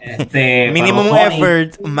 área. Minimum pero Sony-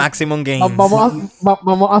 effort, maximum gains.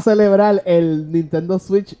 Vamos a celebrar el Nintendo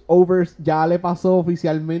Switch over. Ya le pasó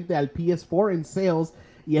oficialmente al PS4 en sales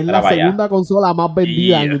y es Mira la para allá. segunda consola más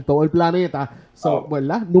vendida Yeah. en todo el planeta. So, Oh.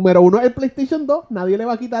 ¿verdad? Número 1 el PlayStation 2. Nadie le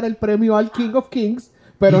va a quitar el premio al King of Kings.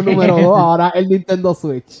 Pero número 2 ahora el Nintendo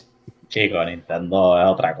Switch. Chico, Nintendo es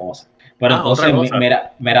otra cosa. Pero entonces, otra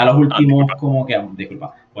cosa. mira los últimos disculpa. como que...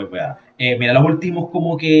 Disculpa, voy a mira los últimos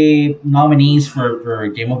como que nominees for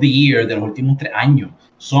Game of the Year de los últimos 3 años.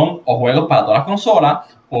 Son o juegos para todas las consolas,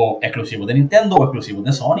 o exclusivos de Nintendo, o exclusivos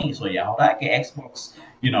de Sony. So ya ahora que Xbox,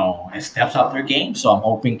 steps up their game. So I'm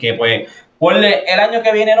hoping que pues... Ponle el año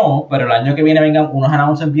que viene no, pero el año que viene vengan unos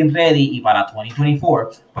announcements bien ready y para 2024,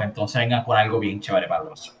 pues entonces vengan con algo bien chévere para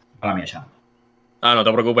los. Para mí, ya. No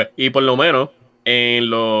te preocupes. Y por lo menos en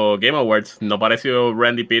los Game Awards no apareció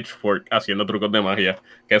Randy Pitchford haciendo trucos de magia,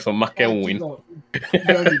 que son más que un win.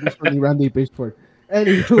 Randy Pitchford.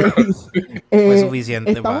 Anyways, Fue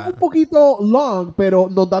suficiente estamos para... un poquito long, pero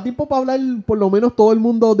nos da tiempo para hablar por lo menos todo el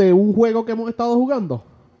mundo de un juego que hemos estado jugando.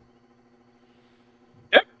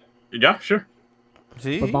 Ya, sure.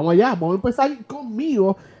 Sí. Pues vamos allá, vamos a empezar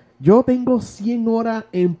conmigo. Yo tengo 100 horas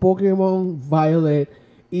en Pokémon Violet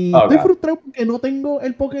y estoy frustrado porque no tengo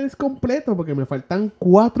el Pokédex completo porque me faltan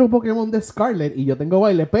 4 Pokémon de Scarlet y yo tengo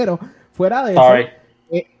Violet, pero fuera de eso,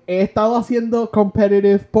 he estado haciendo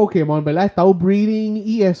competitive Pokémon, ¿verdad? He estado breeding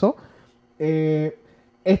y eso. He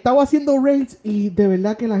estado haciendo raids y de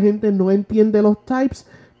verdad que la gente no entiende los types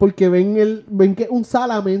porque ven que es un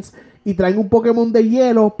Salamence y traen un Pokémon de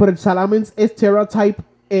hielo, pero el Salamence es Terra Type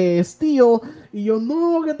Steel. Y yo,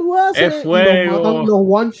 no, ¿qué tú haces? Es Y los fuego. matan los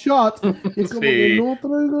one shot. Y es como que Sí. no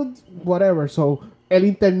traigo. Whatever. So, el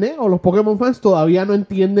internet o los Pokémon fans todavía no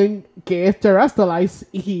entienden qué es Terrastalize.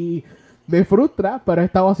 Y me frustra, pero he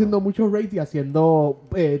estado haciendo muchos raids y haciendo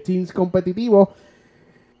teams competitivos.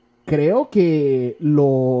 Creo que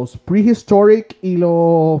los Prehistoric y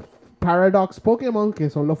los Paradox Pokémon, que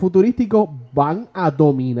son los futurísticos, van a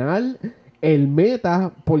dominar el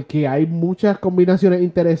meta porque hay muchas combinaciones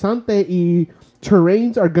interesantes y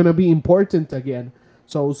terrains are gonna be important again.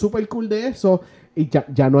 So, super cool de eso. Y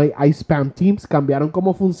ya no hay Ice Spam Teams, cambiaron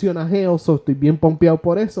cómo funciona Geo, so estoy bien pompeado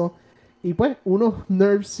por eso. Y pues, unos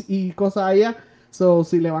nerfs y cosas allá. So,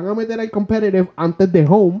 si le van a meter al competitive antes de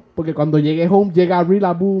Home, porque cuando llegue Home llega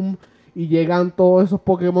Rillaboom y llegan todos esos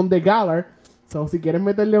Pokémon de Galar. So, si quieren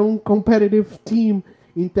meterle un competitive team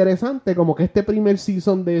interesante, como que este primer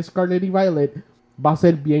season de Scarlet y Violet va a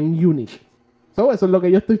ser bien unique. So, eso es lo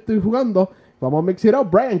que yo estoy jugando. Vamos a mix it up.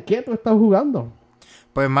 Brian, ¿qué tú estás jugando?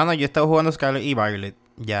 Pues, mano, yo he estado jugando Scarlet y Violet.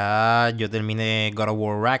 Ya yo terminé God of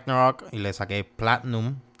War Ragnarok y le saqué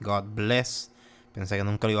Platinum. God bless. Pensé que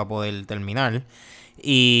nunca lo iba a poder terminar.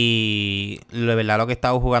 Y de verdad lo que he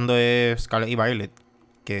estado jugando es Scarlet y Violet,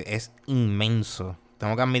 que es inmenso.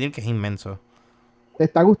 Tengo que admitir que es inmenso. ¿Te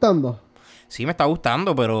está gustando? Sí me está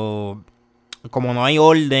gustando, pero como no hay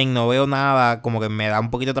orden, no veo nada, como que me da un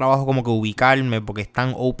poquito de trabajo como que ubicarme porque es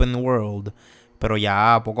tan open world. Pero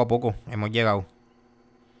ya poco a poco hemos llegado.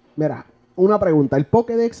 Mira, una pregunta. El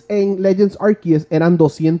Pokédex en Legends Arceus eran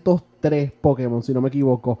 203 Pokémon, si no me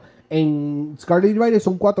equivoco. En Scarlet y Violet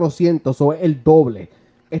son 400, o es el doble.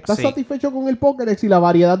 ¿Estás Sí. satisfecho con el Pokédex y la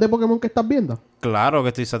variedad de Pokémon que estás viendo? Claro que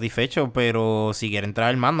estoy satisfecho, pero si quieren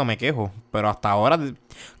traer más no me quejo. Pero hasta ahora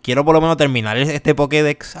quiero por lo menos terminar este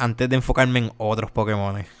Pokédex antes de enfocarme en otros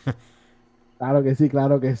Pokémon. Claro que sí,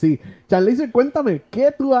 claro que sí. Charlize, cuéntame,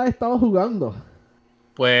 ¿qué tú has estado jugando?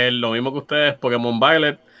 Pues lo mismo que ustedes, Pokémon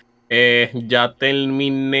Violet. Ya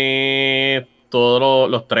terminé todos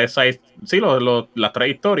los tres sites, sí, las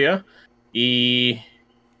tres historias. Y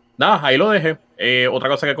nada, ahí lo dejé. Otra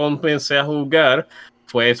cosa que comencé a jugar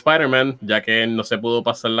fue Spider-Man, ya que no se pudo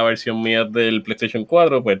pasar la versión mía del PlayStation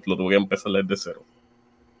 4, pues lo tuve que empezar desde cero.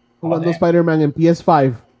 Jugando Joder. Spider-Man en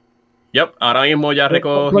PS5. Yep, ahora mismo ya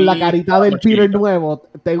recogí Con la carita la del Peter mochilita. nuevo.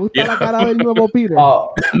 ¿Te gusta Yeah. la cara del nuevo Peter?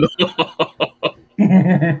 Oh.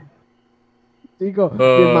 Chico, mi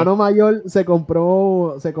hermano mayor se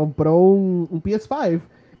compró un PS5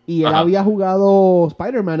 y él Ajá. había jugado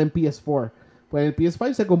Spider-Man en PS4. Pues en el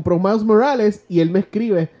PS5 se compró Miles Morales y él me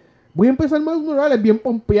escribe, voy a empezar Miles Morales bien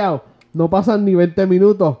pompeado. No pasan ni 20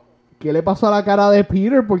 minutos. ¿Qué le pasó a la cara de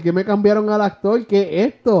Peter? ¿Por qué me cambiaron al actor? ¿Qué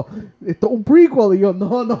es esto? Esto es un prequel. Y yo,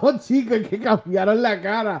 no, chico, es que cambiaron la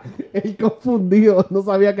cara. Él confundido, no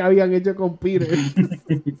sabía qué habían hecho con Peter.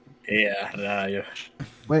 Rayos.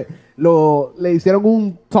 Pues, le hicieron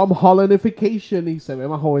un Tom Hollandification y se ve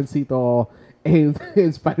más jovencito en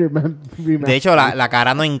Spider-Man Remastered. De hecho, la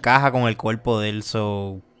cara no encaja con el cuerpo de él,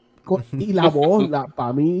 so... Y la voz,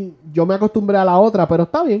 para mí, yo me acostumbré a la otra, pero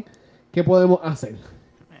está bien. ¿Qué podemos hacer?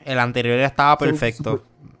 El anterior estaba perfecto.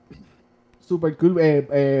 Super cool.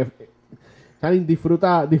 Karin,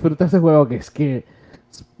 disfruta ese juego, que es que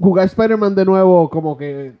jugar Spider-Man de nuevo como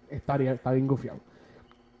que está bien gufiado.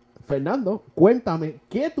 Fernando, cuéntame,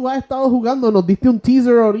 ¿qué tú has estado jugando? Nos diste un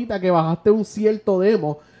teaser ahorita que bajaste un cierto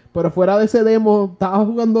demo, pero fuera de ese demo, ¿estabas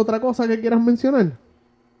jugando otra cosa que quieras mencionar?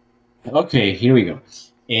 Ok, here we go.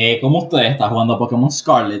 Como ustedes, está jugando Pokémon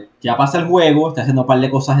Scarlet. Ya pasa el juego, está haciendo un par de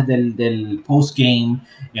cosas del postgame.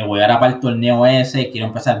 Me voy ahora para el torneo ese. Quiero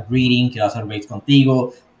empezar breeding, quiero hacer raids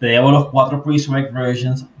contigo. Te debo los 4 pre-select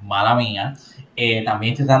versions, mala mía.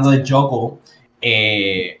 También estoy tratando de Joko.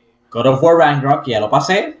 God of War Ragnarok, que ya lo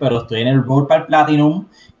pasé, pero estoy en el road para el Platinum.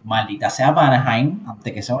 Maldita sea Vanaheim,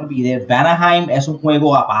 antes que se me olvide. Vanaheim es un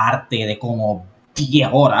juego aparte de como 10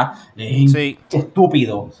 horas. Sí.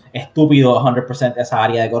 Estúpido 100% esa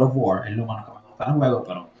área de God of War. Es lo malo que me gusta del juego,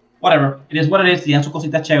 pero whatever. It is what it is. Tienen sus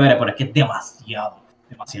cositas chéveres, pero es que es demasiado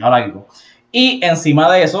largo. Y encima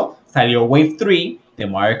de eso, salió Wave 3 de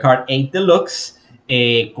Mario Kart 8 Deluxe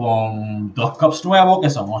con 2 cups nuevos, que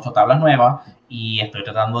son 8 tablas nuevas. Y estoy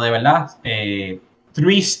tratando de verdad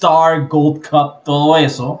 3-star Gold Cup, todo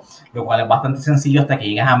eso, lo cual es bastante sencillo hasta que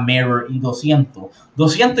llegas a Mirror y 200.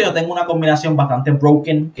 200 yo tengo una combinación bastante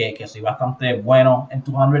broken, que soy bastante bueno en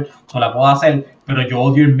 200, solo la puedo hacer, pero yo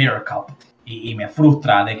odio el Mirror Cup. Y me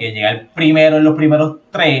frustra de que llegue el primero en los primeros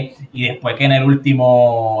 3 y después que en el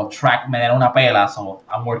último track me den una pela, so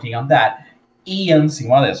I'm working on that. Y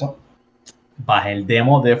encima de eso, bajé el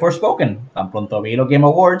demo de Forspoken. Tan pronto vi los Game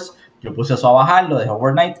Awards, Yo puse eso a bajar, lo dejé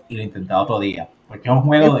overnight y lo intenté otro día. Porque es un ¿Qué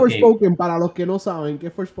juego es de que Forspoken? Para los que no saben, ¿qué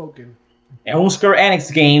es Forspoken? es un Square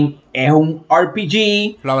Enix game, es un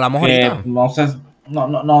RPG Lo hablamos que ahorita.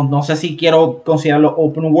 no sé si quiero considerarlo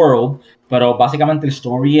open world, pero básicamente el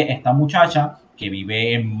story es esta muchacha que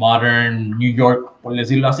vive en modern New York, por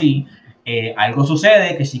decirlo así. Algo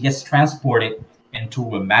sucede que she gets transported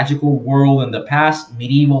into a magical world in the past,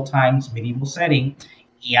 medieval times, medieval setting,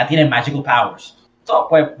 y ya tiene magical powers. So,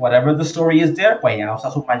 pues, whatever the story is there, pues ya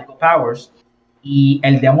usa sus magical powers. Y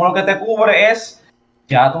el demo lo que te cubre es,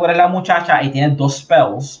 ya tú eres la muchacha y tienes dos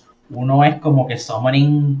spells. Uno es como que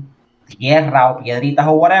summoning tierra o piedritas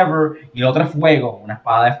o whatever, y el otro es fuego, una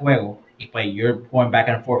espada de fuego. Y pues you're going back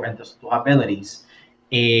and forth entre tus abilities.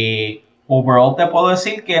 Overall te puedo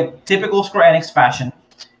decir que typical Square Enix fashion,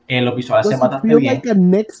 los visuales se Does it bastante feel bien. like a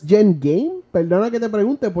next gen game? Perdona que te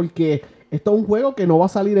pregunte, porque esto es un juego que no va a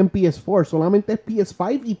salir en PS4, solamente es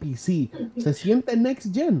PS5 y PC. ¿Se siente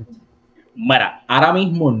next gen? Mira, ahora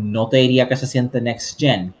mismo no te diría que se siente next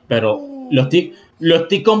gen, pero lo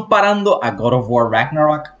estoy comparando a God of War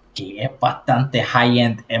Ragnarok, que es bastante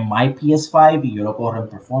high-end en my PS5 y yo lo corro en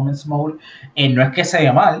performance mode. No es que se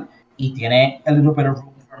vea mal y tiene el little bit of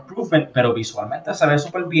room for improvement, pero visualmente se ve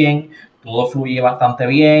súper bien, todo fluye bastante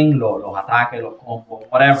bien, los ataques, los combos,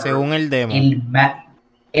 whatever. Según el demo.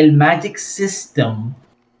 El Magic System,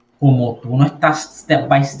 como tú no estás step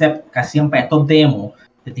by step, casi siempre estos demos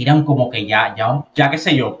te tiran como que ya qué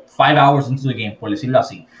sé yo, 5 hours into the game, por decirlo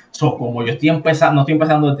así. So, como yo estoy empezando, no estoy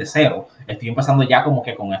empezando desde cero, estoy empezando ya como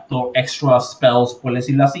que con estos extra spells, por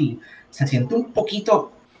decirlo así, se siente un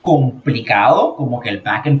poquito complicado, como que el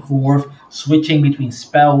back and forth, switching between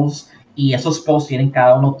spells, y esos spells tienen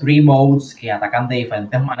cada uno 3 modes que atacan de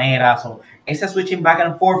diferentes maneras. So, ese switching back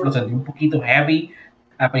and forth lo sentí un poquito heavy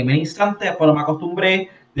al primer instante, pero me acostumbré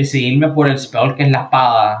decidirme por el spell que es la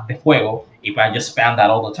espada de fuego y para just spam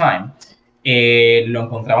that all the time. Lo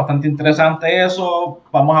encontré bastante interesante eso.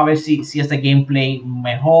 Vamos a ver si este gameplay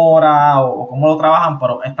mejora o cómo lo trabajan,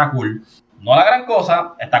 pero está cool. No la gran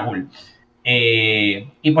cosa, está cool.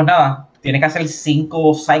 Y pues nada, tiene que hacer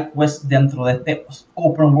 5 side quests dentro de este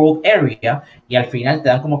open world area y al final te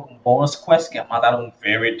dan como un bonus quest que es matar a un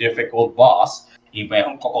very difficult boss y ves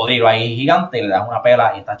un cocodrilo ahí gigante y le das una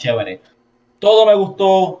pela y está chévere. Todo me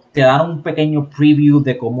gustó, te dan un pequeño preview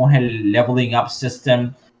de cómo es el leveling up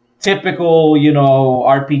system. Typical,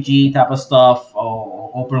 RPG type of stuff,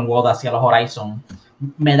 o open world hacia los Horizon.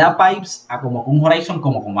 Me da vibes a como un Horizon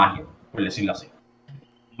como con magia, por decirlo así.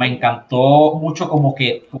 Me encantó mucho como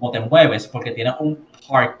te mueves, porque tienes un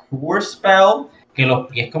parkour spell, que los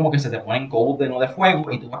pies como que se te ponen golden o de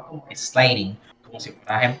fuego, y tú vas como sliding, como si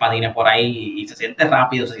fueras en patines por ahí, y se siente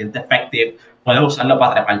rápido, se siente effective. Puedes usarlo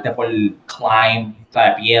para treparte por el climb, o sea,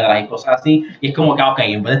 de piedras y cosas así, y es como que, ok,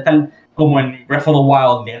 en vez de estar como en Breath of the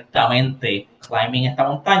Wild, lentamente climbing esta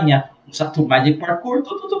montaña, usas tu Magic Parkour,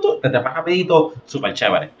 te trepas rapidito, súper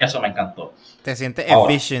chévere, eso me encantó. Te sientes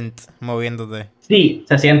Ahora, efficient moviéndote. sí,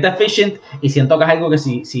 se siente efficient y siento que es algo que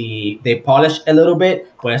si they polish a little bit,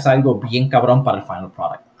 puede ser algo bien cabrón para el final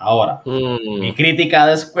product. Ahora, mi crítica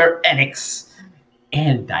de Square Enix es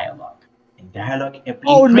el dialogue. El dialogue es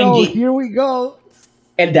bien cringy. No, here we go.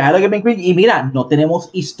 El diálogo es bien cringy. Y mira, no tenemos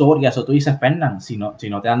historia. Eso tú dices, Fernand. Si no te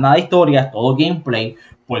dan nada de historia, es todo gameplay.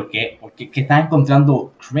 ¿Por qué estás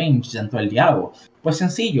encontrando cringe dentro del diálogo? Pues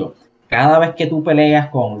sencillo. Cada vez que tú peleas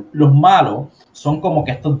con los malos, son como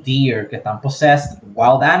que estos deer que están possessed,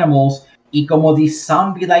 wild animals, y como these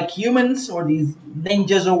zombie-like humans, or these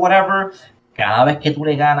ninjas, or whatever. Cada vez que tú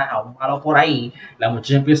le ganas a un malo por ahí, la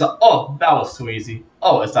muchacha empieza, oh, that was too easy.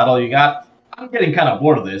 Oh, is that all you got? I'm getting kind of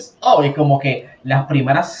bored of this. Oh, y como que las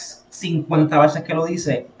primeras 50 veces que lo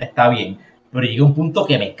dice, está bien. Pero llega un punto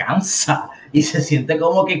que me cansa y se siente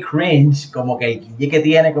como que cringe, como que el guille que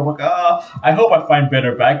tiene, como que, oh, I hope I find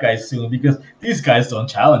better bad guys soon because these guys don't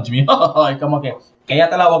challenge me. Y como que,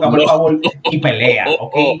 cállate la boca, por favor, y pelea,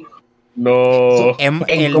 ¿ok? No.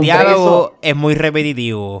 El diálogo es muy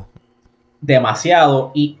repetitivo.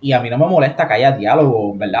 Demasiado, y a mí no me molesta que haya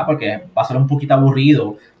diálogo, ¿verdad? Porque va a ser un poquito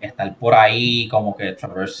aburrido estar por ahí como que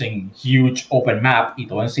traversing huge open map y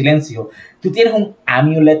todo en silencio. Tú tienes un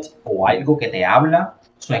amulet o algo que te habla,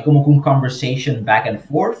 so hay como que un conversation back and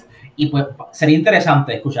forth, y pues sería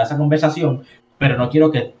interesante escuchar esa conversación, pero no quiero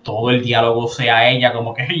que todo el diálogo sea ella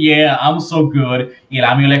como que, yeah, I'm so good, y el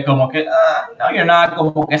amulet como que, no, you're not,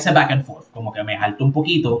 como que ese back and forth, como que me jalta un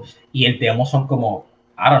poquito, y el demo son como,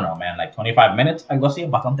 I don't know, man, like 25 minutes, algo así, es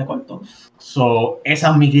bastante corto. So,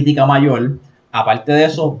 esa es mi crítica mayor. Aparte de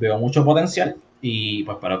eso, veo mucho potencial y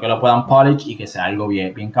pues espero que lo puedan polish y que sea algo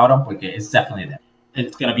bien cabrón, porque it's definitely there.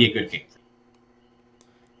 It's gonna be a good game.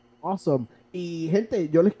 Awesome. Y gente,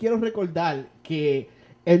 yo les quiero recordar que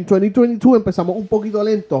en 2022 empezamos un poquito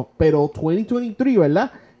lento, pero 2023,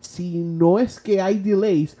 ¿verdad? Si no es que hay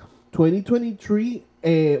delays, 2023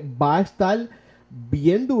 va a estar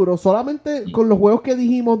bien duro. Solamente con los juegos que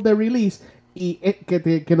dijimos de release y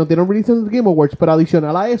que no tienen release en Game Awards, pero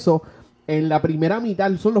adicional a eso, en la primera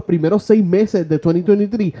mitad, son los primeros 6 meses de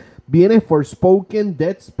 2023, viene Forspoken,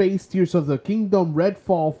 Dead Space, Tears of the Kingdom,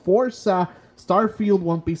 Redfall, Forza, Starfield,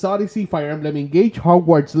 One Piece Odyssey, Fire Emblem Engage,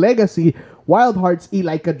 Hogwarts Legacy, Wild Hearts y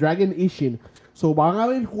Like a Dragon Ishin. So van a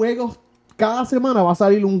haber juegos, cada semana va a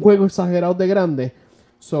salir un juego exagerado de grande.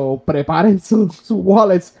 So preparen sus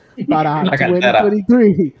wallets para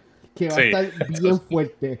 2023, que va a estar bien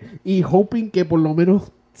fuerte. Y hoping que por lo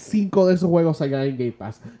menos 5 de esos juegos salgan en Game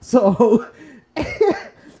Pass. So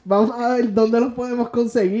vamos a ver dónde los podemos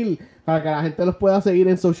conseguir para que la gente los pueda seguir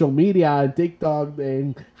en social media, en TikTok,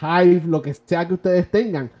 en Hive, lo que sea que ustedes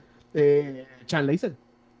tengan. Chanlaser.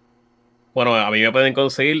 Bueno, a mí me pueden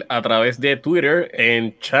conseguir a través de Twitter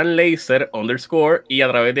en chanlaser_ y a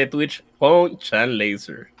través de Twitch con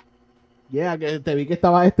chanlaser. Yeah, que te vi que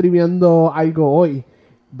estabas streameando algo hoy.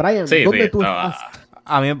 Brian, Sí, ¿dónde tú estaba... estás?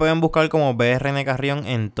 A mí me pueden buscar como BRN Carrión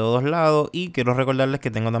en todos lados. Y quiero recordarles que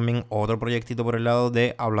tengo también otro proyectito por el lado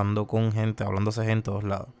de hablando con gente, hablándose en todos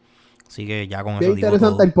lados. Así que ya con eso Bien digo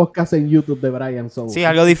interesante todo. el podcast en YouTube de Brian. So, Sí,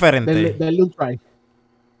 algo diferente. Denle un try.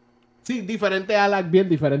 Sí, diferente a lag, bien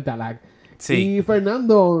diferente a lag. Sí. Y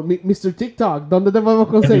Fernando, Mr. TikTok, ¿dónde te podemos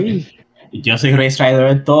conseguir? Yo soy Race Rider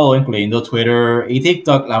en todo, incluyendo Twitter y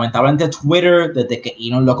TikTok. Lamentablemente Twitter, desde que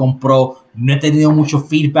Elon lo compró, no he tenido mucho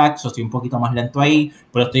feedback, so estoy un poquito más lento ahí,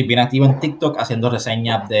 pero estoy bien activo en TikTok haciendo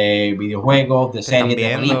reseñas de videojuegos, de series,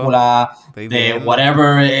 de películas, de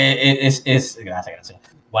whatever gracias.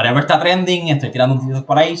 Whatever está trending, estoy tirando un TikTok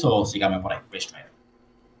por ahí, so síganme por ahí, Race Rider.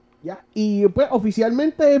 Ya. Y pues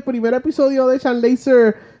oficialmente el primer episodio de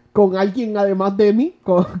Chanlaser con alguien además de mí,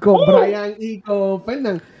 con Brian y con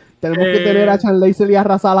Fernan. Tenemos que tener a Chanlaser y a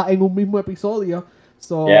Razala en un mismo episodio.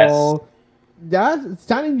 So, ya,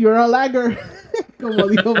 Channing, you're a lagger. Como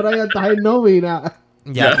dijo Brian, estás en nómina.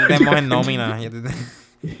 Ya tenemos en nómina.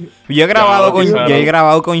 Yo he grabado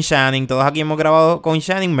con Shannon. Todos aquí hemos grabado con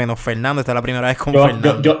Shannon, menos Fernando. Esta es la primera vez con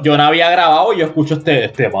Fernando. Yo no había grabado y yo escucho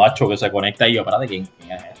este macho que se conecta y yo, espérate, ¿quién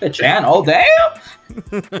es este Chan? Oh, damn.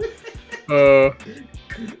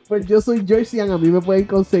 Pues yo soy Jerseyan. A mí me pueden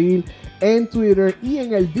conseguir en Twitter y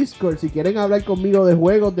en el Discord. Si quieren hablar conmigo de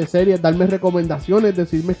juegos, de series, darme recomendaciones,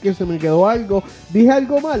 decirme que se me quedó algo, dije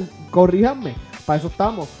algo mal, corríjanme. Para eso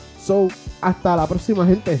estamos. So, hasta la próxima,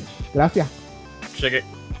 gente. Gracias.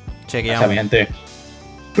 Chequeamos. Gracias, mi gente.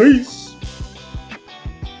 Peace.